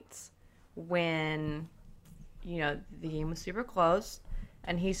night when, the game was super close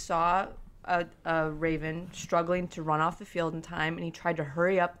and he saw a Raven struggling to run off the field in time, and he tried to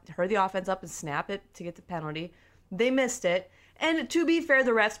hurry the offense up and snap it to get the penalty. They missed it. And to be fair,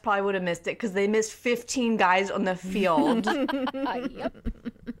 the refs probably would have missed it because they missed 15 guys on the field. Yep.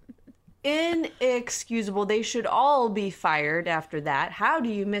 Inexcusable. They should all be fired after that. How do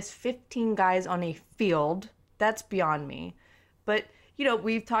you miss 15 guys on a field? That's beyond me. But,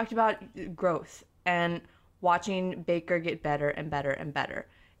 we've talked about growth and watching Baker get better and better and better.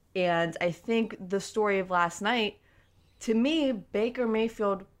 And I think the story of last night, to me, Baker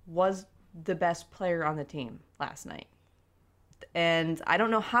Mayfield was the best player on the team last night. And I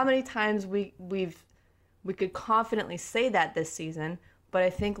don't know how many times we could confidently say that this season, but I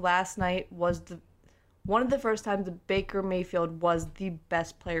think last night was one of the first times that Baker Mayfield was the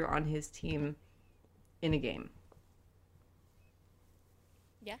best player on his team in a game.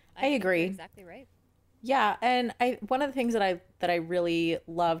 Yeah, I agree. You're exactly right. Yeah, and one of the things that I really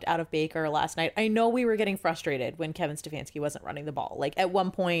loved out of Baker last night, I know we were getting frustrated when Kevin Stefanski wasn't running the ball. Like, at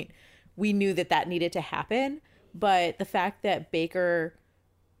one point, we knew that needed to happen, but the fact that Baker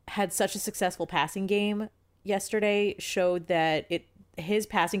had such a successful passing game yesterday showed that his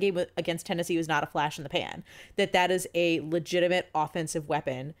passing game against Tennessee was not a flash in the pan, that is a legitimate offensive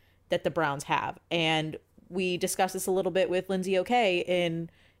weapon that the Browns have. And we discussed this a little bit with Lindsay O'Kay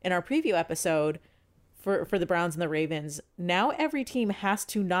in our preview episode for the Browns and the Ravens. Now every team has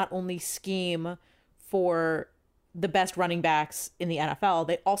to not only scheme for the best running backs in the NFL,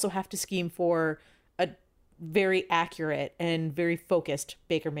 they also have to scheme for a very accurate and very focused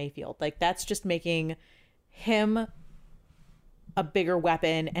Baker Mayfield. Like, that's just making him a bigger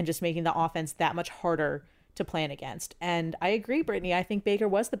weapon and just making the offense that much harder to plan against. And I agree, Brittany. I think Baker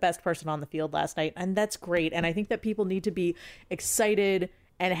was the best person on the field last night, and that's great. And I think that people need to be excited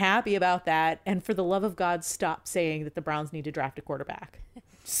and happy about that. And for the love of God, stop saying that the Browns need to draft a quarterback.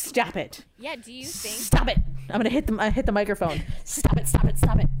 Stop it. Yeah, do you think... Stop it. I'm going to hit the microphone. Stop it.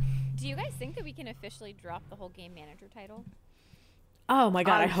 Do you guys think that we can officially drop the whole game manager title? Oh my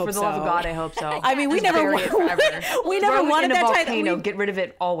God, I hope for the so. love of God, I hope so. I mean, we Just never bury it forever. we never Throw it wanted in a that volcano. title. Get rid of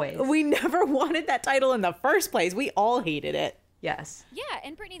it always. We never wanted that title in the first place. We all hated it. Yes. Yeah,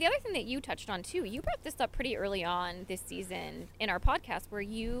 and Brittany, the other thing that you touched on too, you brought this up pretty early on this season in our podcast where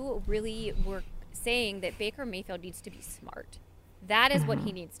you really were saying that Baker Mayfield needs to be smart. That is what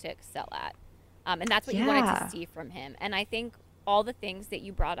he needs to excel at. And that's what you wanted to see from him. And I think all the things that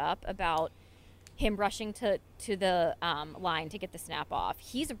you brought up about him rushing to the line to get the snap off,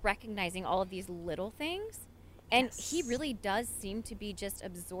 he's recognizing all of these little things. And he really does seem to be just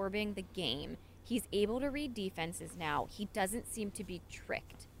absorbing the game. He's able to read defenses now. He doesn't seem to be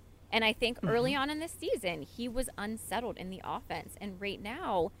tricked. And I think early on in this season, he was unsettled in the offense. And right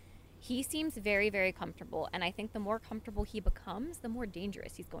now, he seems very, very comfortable. And I think the more comfortable he becomes, the more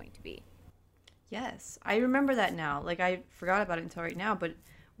dangerous he's going to be. Yes. I remember that now. Like, I forgot about it until right now. But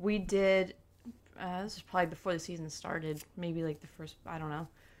we did, this is probably before the season started. Maybe like the first, I don't know.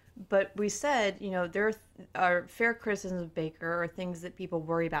 But we said, you know, there are fair criticisms of Baker or things that people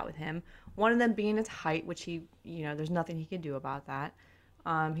worry about with him. One of them being his height, which he, you know, there's nothing he can do about that.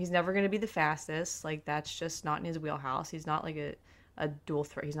 He's never going to be the fastest. Like, that's just not in his wheelhouse. He's not like a dual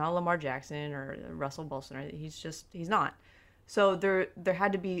threat. He's not a Lamar Jackson or a Russell Wilson. Or he's not. So there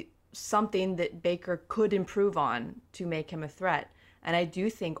had to be something that Baker could improve on to make him a threat. And I do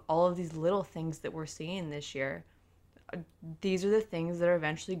think all of these little things that we're seeing this year, these are the things that are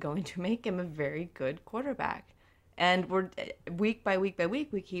eventually going to make him a very good quarterback. And we're week by week by week,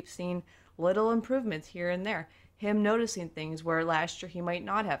 we keep seeing little improvements here and there. Him noticing things where last year he might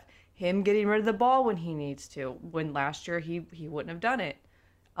not have. Him getting rid of the ball when he needs to, when last year he wouldn't have done it.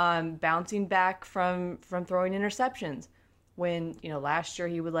 Bouncing back from throwing interceptions when, you know, last year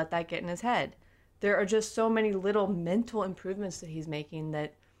he would let that get in his head. There are just so many little mental improvements that he's making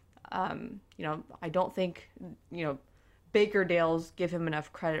that, you know, I don't think, you know, Baker Dales give him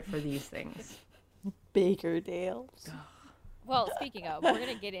enough credit for these things. Baker Dales. Well, speaking of, we're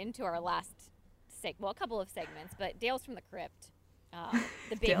going to get into our last a couple of segments, but Dales from the Crypt,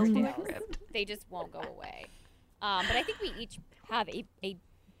 the Baker Dales, they just won't go away. But I think we each have a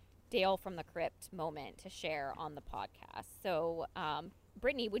Dale from the Crypt moment to share on the podcast. So,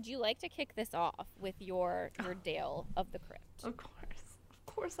 Brittany, would you like to kick this off with your Dale of the Crypt? Of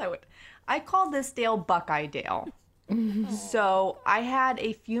course I would. I call this Dale Buckeye Dale. So I had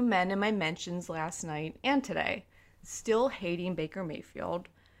a few men in my mentions last night and today still hating Baker Mayfield.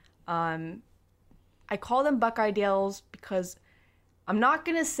 I call them Buckeye Dales because I'm not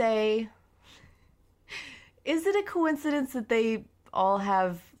going to say, is it a coincidence that they all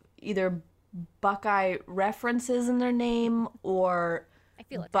have either Buckeye references in their name or I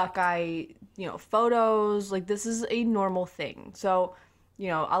feel Buckeye, you know, photos? Like, this is a normal thing. So, you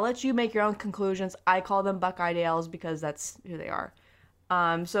know, I'll let you make your own conclusions. I call them Buckeye Dales because that's who they are.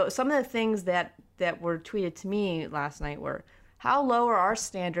 So some of the things that were tweeted to me last night were, how low are our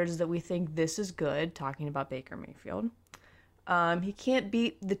standards that we think this is good, talking about Baker Mayfield. He can't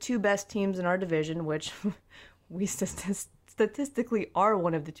beat the two best teams in our division, which we statistically are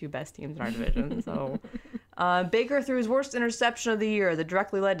one of the two best teams in our division. So Baker threw his worst interception of the year that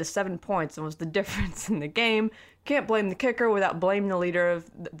directly led to 7 points and was the difference in the game. Can't blame the kicker without blaming the leader of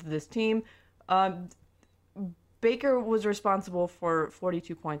this team. Baker was responsible for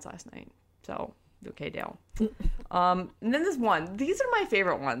 42 points last night. So, okay, Dale. And then this one. These are my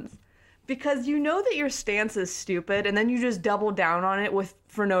favorite ones. Because you know that your stance is stupid, and then you just double down on it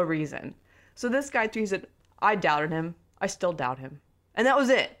for no reason. So this guy tweets it, I doubted him. I still doubt him. And that was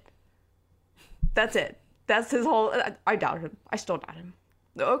it. That's it. That's his whole, I doubted him. I still doubt him.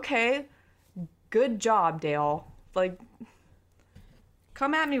 Okay. Good job, Dale. Like,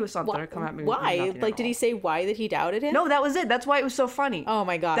 come at me with something or come at me with why? Like, did he say why that he doubted him? No, that was it. That's why it was so funny. Oh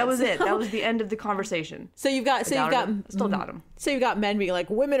my God. That was it. That was the end of the conversation. Still doubt him. So you've got men being like,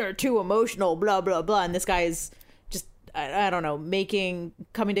 women are too emotional, blah, blah, blah. And this guy's just, I don't know,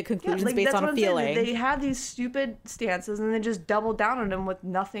 coming to conclusions based on a feeling. They have these stupid stances and they just double down on them with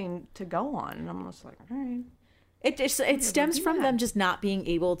nothing to go on. And I'm just like, all right. It stems from them just not being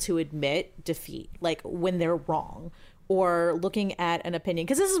able to admit defeat, like when they're wrong, or looking at an opinion.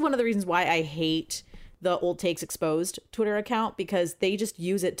 Because this is one of the reasons why I hate the Old Takes Exposed Twitter account, because they just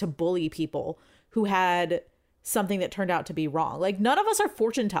use it to bully people who had something that turned out to be wrong. Like, none of us are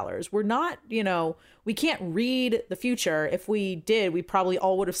fortune tellers. We're not, you know, we can't read the future. If we did, we probably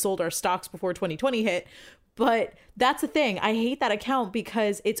all would have sold our stocks before 2020 hit. But that's the thing. I hate that account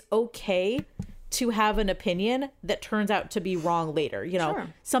because it's okay to have an opinion that turns out to be wrong later. You know,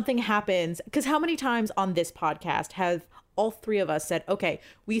 Something happens. Because how many times on this podcast have all three of us said, okay,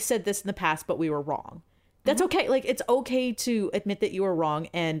 we said this in the past, but we were wrong. That's okay. Like, it's okay to admit that you were wrong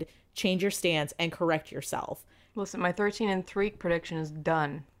and change your stance and correct yourself. Listen, my 13-3 prediction is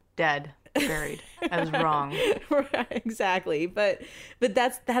done. Dead. Buried. I was wrong. Right, exactly. But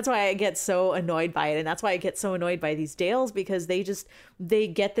that's why I get so annoyed by it. And that's why I get so annoyed by these Dales, because they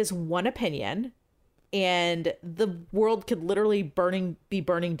get this one opinion and the world could literally be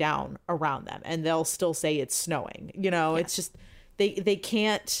burning down around them and they'll still say it's snowing. You know, It's just they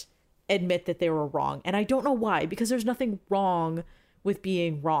can't admit that they were wrong. And I don't know why, because there's nothing wrong with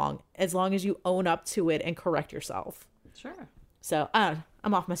being wrong as long as you own up to it and correct yourself. Sure. So I'm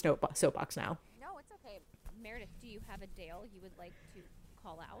off my soapbox now. No, it's okay. Meredith, do you have a Dale you would like to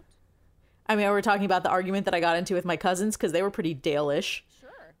call out? I mean, we're talking about the argument that I got into with my cousins because they were pretty Dale-ish.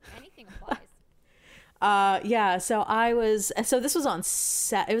 Sure, anything applies. Yeah. So this was on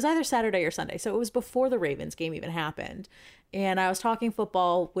it was either Saturday or Sunday. So it was before the Ravens game even happened, and I was talking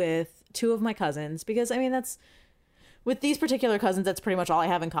football with two of my cousins because I mean with these particular cousins, that's pretty much all I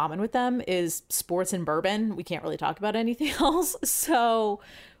have in common with them is sports and bourbon. We can't really talk about anything else. So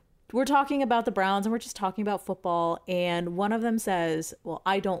we're talking about the Browns and we're just talking about football. And one of them says, well,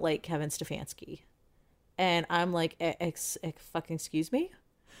 I don't like Kevin Stefanski. And I'm like, fucking excuse me?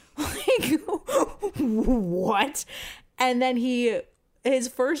 Like, what? And then his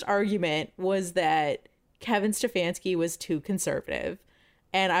first argument was that Kevin Stefanski was too conservative.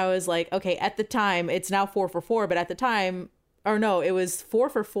 And I was like, okay, at the time, it's now 4 for 4, but at the time, or no, it was 4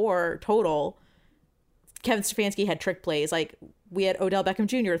 for 4 total. Kevin Stefanski had trick plays. Like, we had Odell Beckham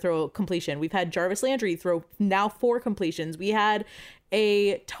Jr. throw a completion. We've had Jarvis Landry throw now 4 completions. We had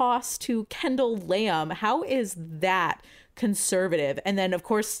a toss to Kendall Lamb. How is that conservative? And then of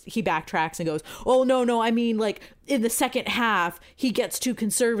course he backtracks and goes, oh no, I mean, like, in the second half he gets too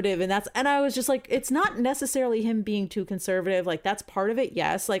conservative, and I was just like, it's not necessarily him being too conservative. Like, that's part of it,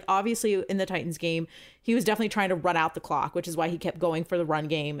 yes. Like, obviously in the Titans game he was definitely trying to run out the clock, which is why he kept going for the run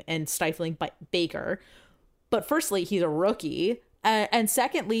game and stifling Baker. But firstly, he's a rookie, and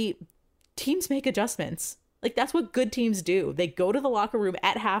secondly, teams make adjustments. Like, that's what good teams do. They go to the locker room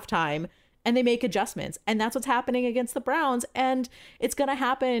at halftime and they make adjustments. And that's what's happening against the Browns. And it's going to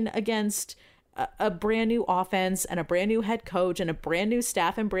happen against a brand new offense and a brand new head coach and a brand new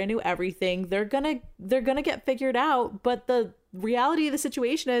staff and brand new everything. They're going to get figured out. But the reality of the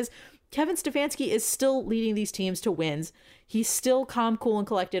situation is Kevin Stefanski is still leading these teams to wins. He's still calm, cool, and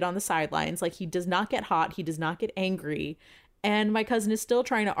collected on the sidelines. Like, he does not get hot. He does not get angry. And my cousin is still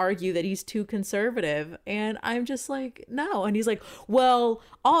trying to argue that he's too conservative. And I'm just like, no. And he's like, well,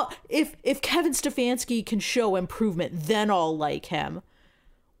 if Kevin Stefanski can show improvement, then I'll like him.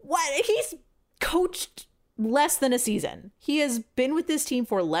 What? He's coached less than a season. He has been with this team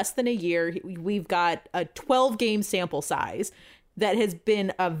for less than a year. We've got a 12-game sample size that has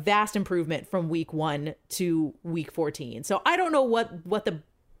been a vast improvement from week 1 to week 14. So I don't know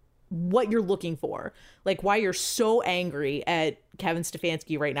what you're looking for, like why you're so angry at Kevin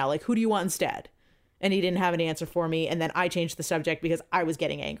Stefanski right now. Like, who do you want instead? And he didn't have an answer for me. And then I changed the subject because I was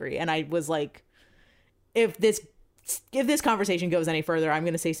getting angry. And I was like, if this conversation goes any further, I'm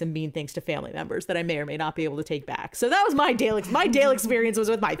going to say some mean things to family members that I may or may not be able to take back. So that was my Dale experience was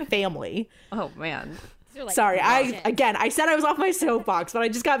with my family. Oh man. Like, sorry, I said I was off my soapbox, but I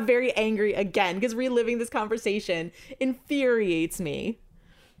just got very angry again because reliving this conversation infuriates me.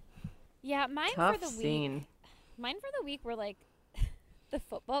 Yeah, mine Tough for the scene. week. Mine for the week were like the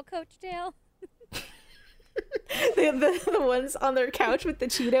football coach Dale. the ones on their couch with the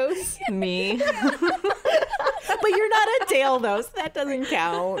Cheetos. Me. But you're not a Dale though, so that doesn't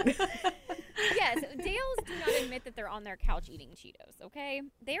count. Yes, Dales do not admit that they're on their couch eating Cheetos, okay?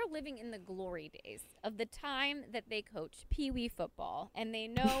 They are living in the glory days of the time that they coached Pee Wee football, and they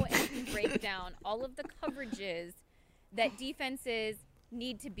know and can break down all of the coverages that defenses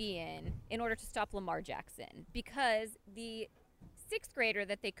need to be in order to stop Lamar Jackson, because the 6th grader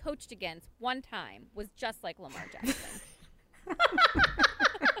that they coached against one time was just like Lamar Jackson.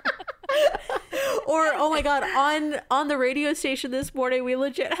 Or, oh my God, on the radio station this morning, we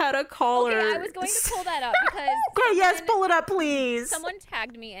legit had a caller. Okay, I was going to pull that up because okay, yes, pull it up, please. Someone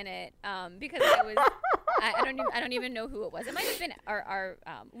tagged me in it because I don't even know who it was. It might have been our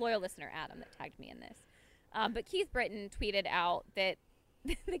loyal listener Adam that tagged me in this. But Keith Britton tweeted out that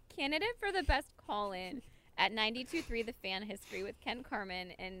the candidate for the best call-in at 92.3 The Fan History with Ken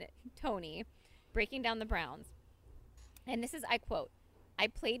Carman and Tony breaking down the Browns. And this is, I quote, "I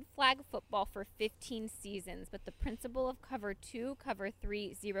played flag football for 15 seasons, but the principle of cover 2, cover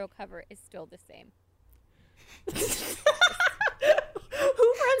 3, 0 cover is still the same." Who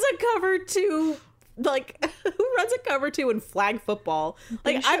runs a cover 2? Like, who runs a cover 2 in flag football.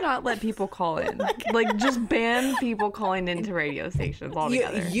 Like, Like, I should not let people call in. Like, just ban people calling into radio stations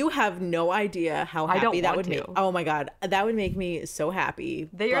altogether. you have no idea how I don't happy that want would make. to. Oh my god, that would make me so happy.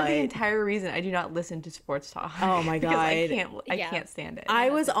 They are the But entire reason I do not listen to sports talk. Oh my Because I God. can't stand it. I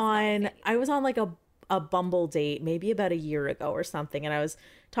was on like a Bumble date maybe about a year ago or something, and I was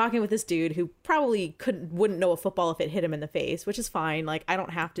talking with this dude who probably wouldn't know a football if it hit him in the face, which is fine. Like, I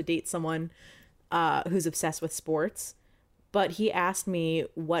don't have to date someone who's obsessed with sports. But he asked me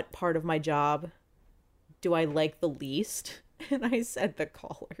what part of my job do I like the least, and I said the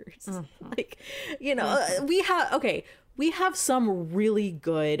callers. Like, you know, we have some really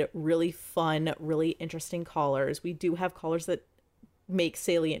good, really fun, really interesting callers. We do have callers that make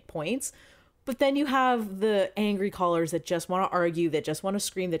salient points. But then you have the angry callers that just want to argue, that just want to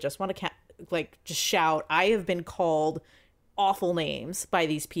scream, that just want to just shout. I have been called awful names by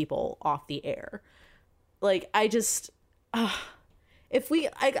these people off the air. Like, I just, I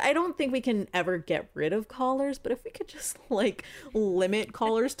don't think we can ever get rid of callers, but if we could just like limit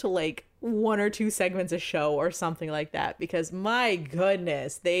callers to like 1 or 2 segments a show or something like that, because my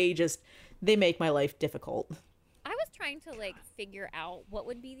goodness, they make my life difficult. I was trying to like figure out what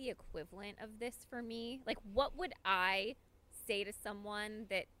would be the equivalent of this for me. Like, what would I say to someone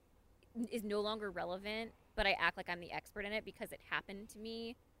that is no longer relevant, but I act like I'm the expert in it because it happened to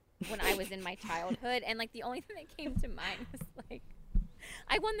me when I was in my childhood. And like the only thing that came to mind was like,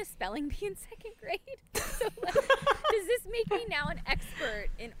 I won the spelling bee in 2nd grade. So like, does this make me now an expert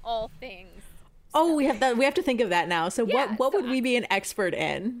in all things? Oh, we have to think of that now. So Yeah, what so would we be an expert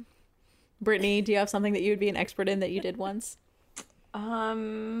in? Brittany, do you have something that you would be an expert in that you did once?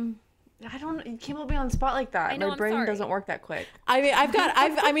 I don't. You can't put me on the spot like that. I know, My I'm brain sorry. doesn't work that quick. I mean, I've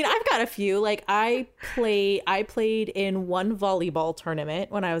got a few. Like, I played in one volleyball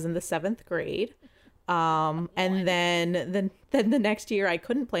tournament when I was in the 7th grade. And then the next year I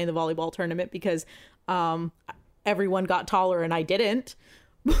couldn't play in the volleyball tournament because everyone got taller and I didn't.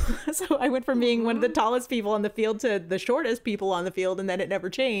 So I went from being one of the tallest people on the field to the shortest people on the field, and then it never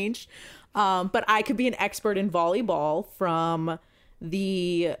changed. But I could be an expert in volleyball from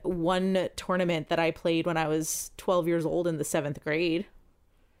the one tournament that I played when I was 12 years old in the 7th grade.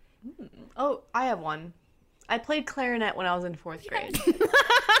 Oh, I have one. I played clarinet when I was in 4th grade.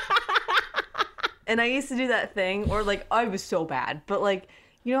 And I used to do that thing where, like, I was so bad, but, like,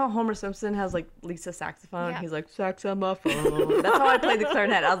 you know how Homer Simpson has, like, Lisa saxophone? Yeah. He's like, saxophone. That's how I played the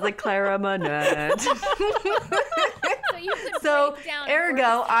clarinet. I was like, clarinet. So you could So, break down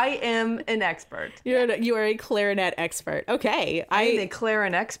ergo, words. I am an expert. You are a clarinet expert. Okay. I'm a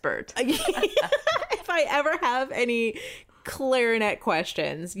clarinet expert. If I ever have any clarinet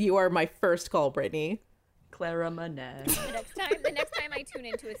questions, you are my first call, Brittany. Clarinet. The next time I tune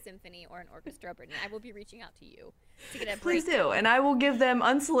into a symphony or an orchestra, Brittany, I will be reaching out to you to get a Please breakdown. do, and I will give them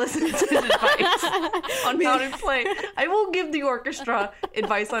unsolicited advice on how to play. I will give the orchestra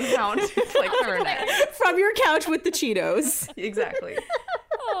advice on how to play clarinet. From your couch with the Cheetos. Exactly.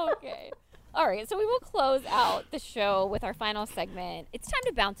 Okay. All right, so we will close out the show with our final segment. It's time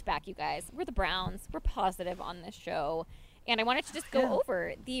to bounce back, you guys. We're the Browns. We're positive on this show. And I wanted to just go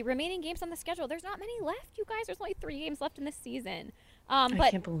over the remaining games on the schedule. There's not many left, you guys. There's only 3 games left in this season. But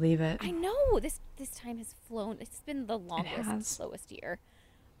I can't believe it. I know this time has flown. It's been the longest, has. slowest year.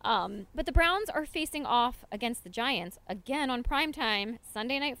 But the Browns are facing off against the Giants again on primetime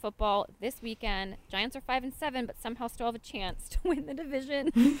Sunday Night Football this weekend. Giants are 5-7, but somehow still have a chance to win the division,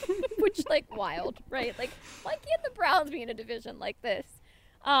 which like wild, right? Like, why can't the Browns be in a division like this?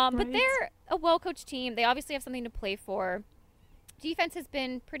 But Right. they're a well-coached team. They obviously have something to play for. Defense has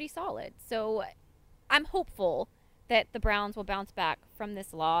been pretty solid, so I'm hopeful that the Browns will bounce back from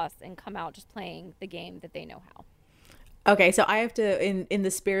this loss and come out just playing the game that they know how. Okay, so I have to, in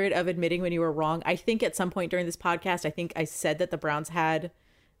the spirit of admitting when you were wrong, I think at some point during this podcast, I think I said that the Browns had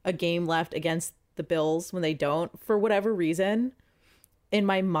a game left against the Bills when they don't, for whatever reason. In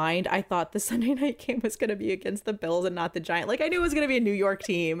my mind, I thought the Sunday night game was going to be against the Bills and not the Giants. Like, I knew it was going to be a New York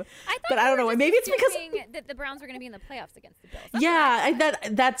team, but I don't know. Maybe it's because that the Browns were going to be in the playoffs against the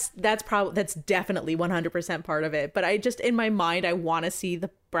Bills. that's definitely 100% part of it. But I just, in my mind, I want to see the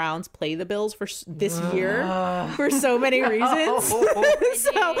Browns play the Bills for this year for so many reasons.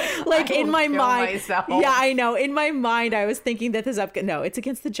 So, like, in my mind, myself. yeah, I know. In my mind, I was thinking that no, it's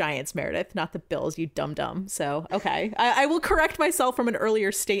against the Giants, Meredith, not the Bills, you dum-dum. So, okay. I will correct myself from an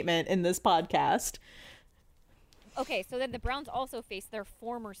earlier statement in this podcast. Okay, so then the Browns also face their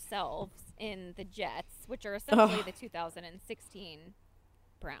former selves in the Jets, which are essentially the 2016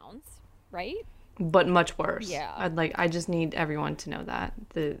 Browns, right? but much worse. Yeah. I just need everyone to know that.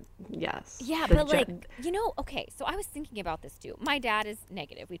 Yes. Yeah, The but Jet- like, okay, so I was thinking about this too. My dad is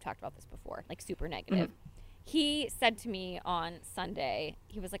negative. We've talked about this before, like super negative. He said to me on Sunday,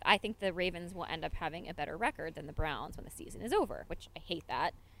 he was like, I think the Ravens will end up having a better record than the Browns when the season is over, which I hate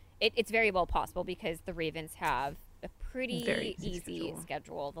that. It's very well possible because the Ravens have a pretty Very easy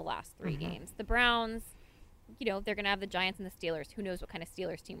schedule the last 3 games. The Browns, they're going to have the Giants and the Steelers. Who knows what kind of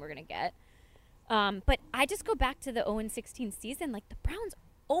Steelers team we're going to get. But I just go back to the 0-16 season. Like, the Browns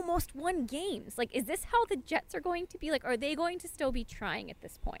almost won games. Like, is this how the Jets are going to be? Like, are they going to still be trying at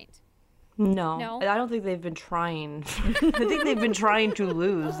this point? No, I don't think they've been trying. I think they've been trying to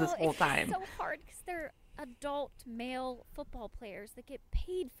lose this whole time. It's so hard because they're adult male football players that get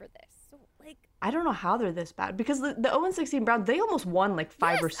paid for this. So, like, I don't know how they're this bad because the 0-16 Browns, they almost won like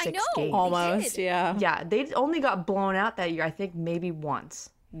 5 Yes, or I 6 know. games. Almost, did. yeah. Yeah, they only got blown out that year, I think maybe once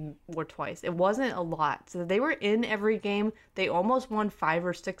or twice. It wasn't a lot. So they were in every game. They almost won 5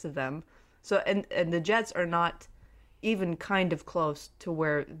 or 6 of them. So and the Jets are not even kind of close to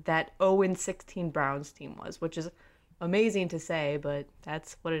where that 0-16 Browns team was, which is amazing to say, but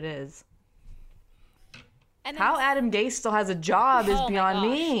that's what it is. And then How Adam Gase still has a job is Oh my beyond gosh,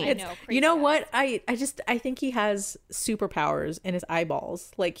 me. I know, crazy You know ass. what? I think he has superpowers in his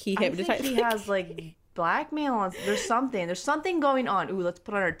eyeballs. Like he I think hypnotized. he has like blackmail on. There's something going on. Ooh, let's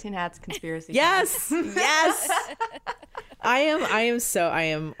put on our tin hats conspiracy. Yes, yes. I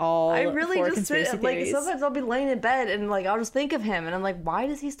am all. I really for just conspiracy sit, like theories. sometimes I'll be laying in bed and like I'll just think of him and I'm like, why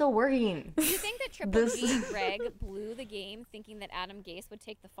is he still working? Do you think that Triple G Greg blew the game thinking that Adam Gase would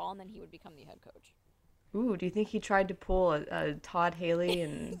take the fall and then he would become the head coach? Ooh, do you think he tried to pull a Todd Haley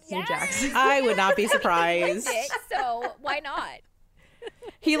and Hugh Yes. Jackson? I would not be He surprised. liked it, so why not?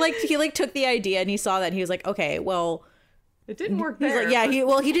 He took the idea and he saw that and he was like, okay, well, It didn't work he's there. like, yeah,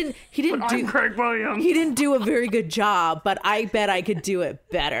 he didn't I'm do Craig Williams. he didn't do a very good job, but I bet I could do it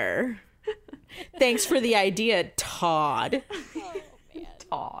better. Thanks for the idea, Todd. Oh man.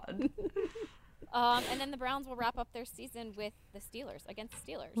 Todd. And then the Browns will wrap up their season with the Steelers against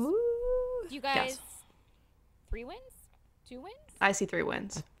the Steelers. Do you guys Yes. 3 wins? 2 wins? I see 3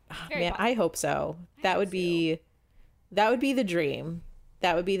 wins. Very Man, possible. I hope so. I That hope would so. be the dream.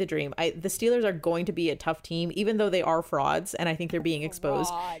 That would be the dream. The Steelers are going to be a tough team, even though they are frauds, and I think they're being exposed.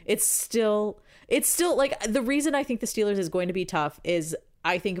 Frauds. It's still like the reason I think the Steelers is going to be tough is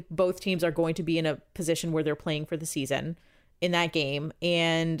I think both teams are going to be in a position where they're playing for the season in that game,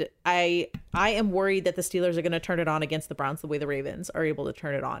 and I am worried that the Steelers are going to turn it on against the Browns the way the Ravens are able to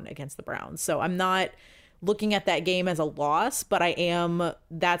turn it on against the Browns. So I'm not looking at that game as a loss, but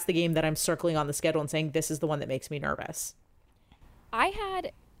that's the game that I'm circling on the schedule and saying this is the one that makes me nervous. I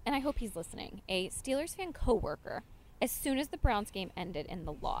had, and I hope he's listening, a Steelers fan coworker, as soon as the Browns game ended in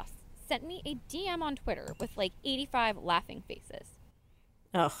the loss, sent me a DM on Twitter with like 85 laughing faces.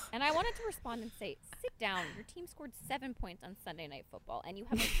 Ugh. And I wanted to respond and say, sit down. Your team scored 7 points on Sunday Night Football, and you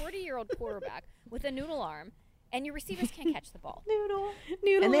have a 40-year-old quarterback with a noodle arm, and your receivers can't catch the ball. Noodle.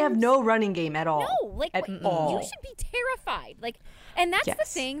 And they have no running game at all. No, like At what- all. you should be terrified. Like, and that's the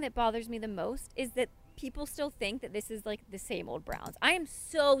Yes. thing that bothers me the most is that people still think that this is like the same old Browns. I am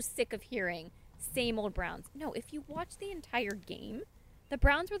so sick of hearing same old Browns. No, if you watch the entire game, the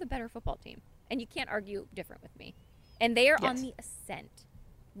Browns were the better football team, and you can't argue different with me. And they are on Yes. the ascent.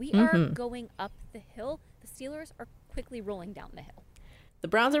 We are going up the hill. The Steelers are quickly rolling down the hill. The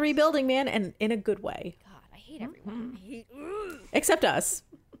Browns are rebuilding, man, and in a good way. God, I hate everyone. I hate. Except us.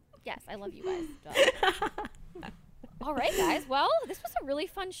 Yes, I love you guys. Duh. All right, guys. Well, this was a really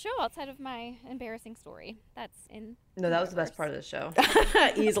fun show outside of my embarrassing story. That's in. No, that was the best part of the show.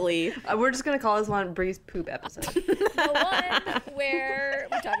 Easily. We're just going to call this one Bree's Poop episode. The one where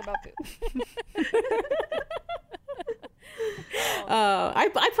we talk about poop.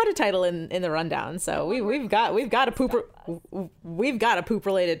 I put a title in the rundown, so we've got a poop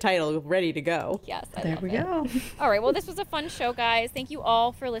related title ready to go. Yes, I There love we it. go. All right. Well, this was a fun show, guys. Thank you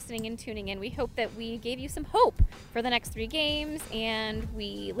all for listening and tuning in. We hope that we gave you some hope for the next 3 games, and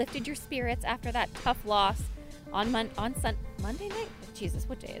we lifted your spirits after that tough loss on Monday night. Jesus,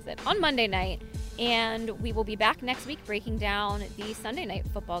 what day is it? On Monday night, and we will be back next week breaking down the Sunday night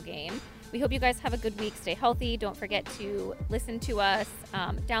football game. We hope you guys have a good week. Stay healthy. Don't forget to listen to us,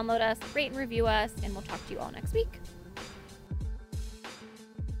 download us, rate and review us, and we'll talk to you all next week.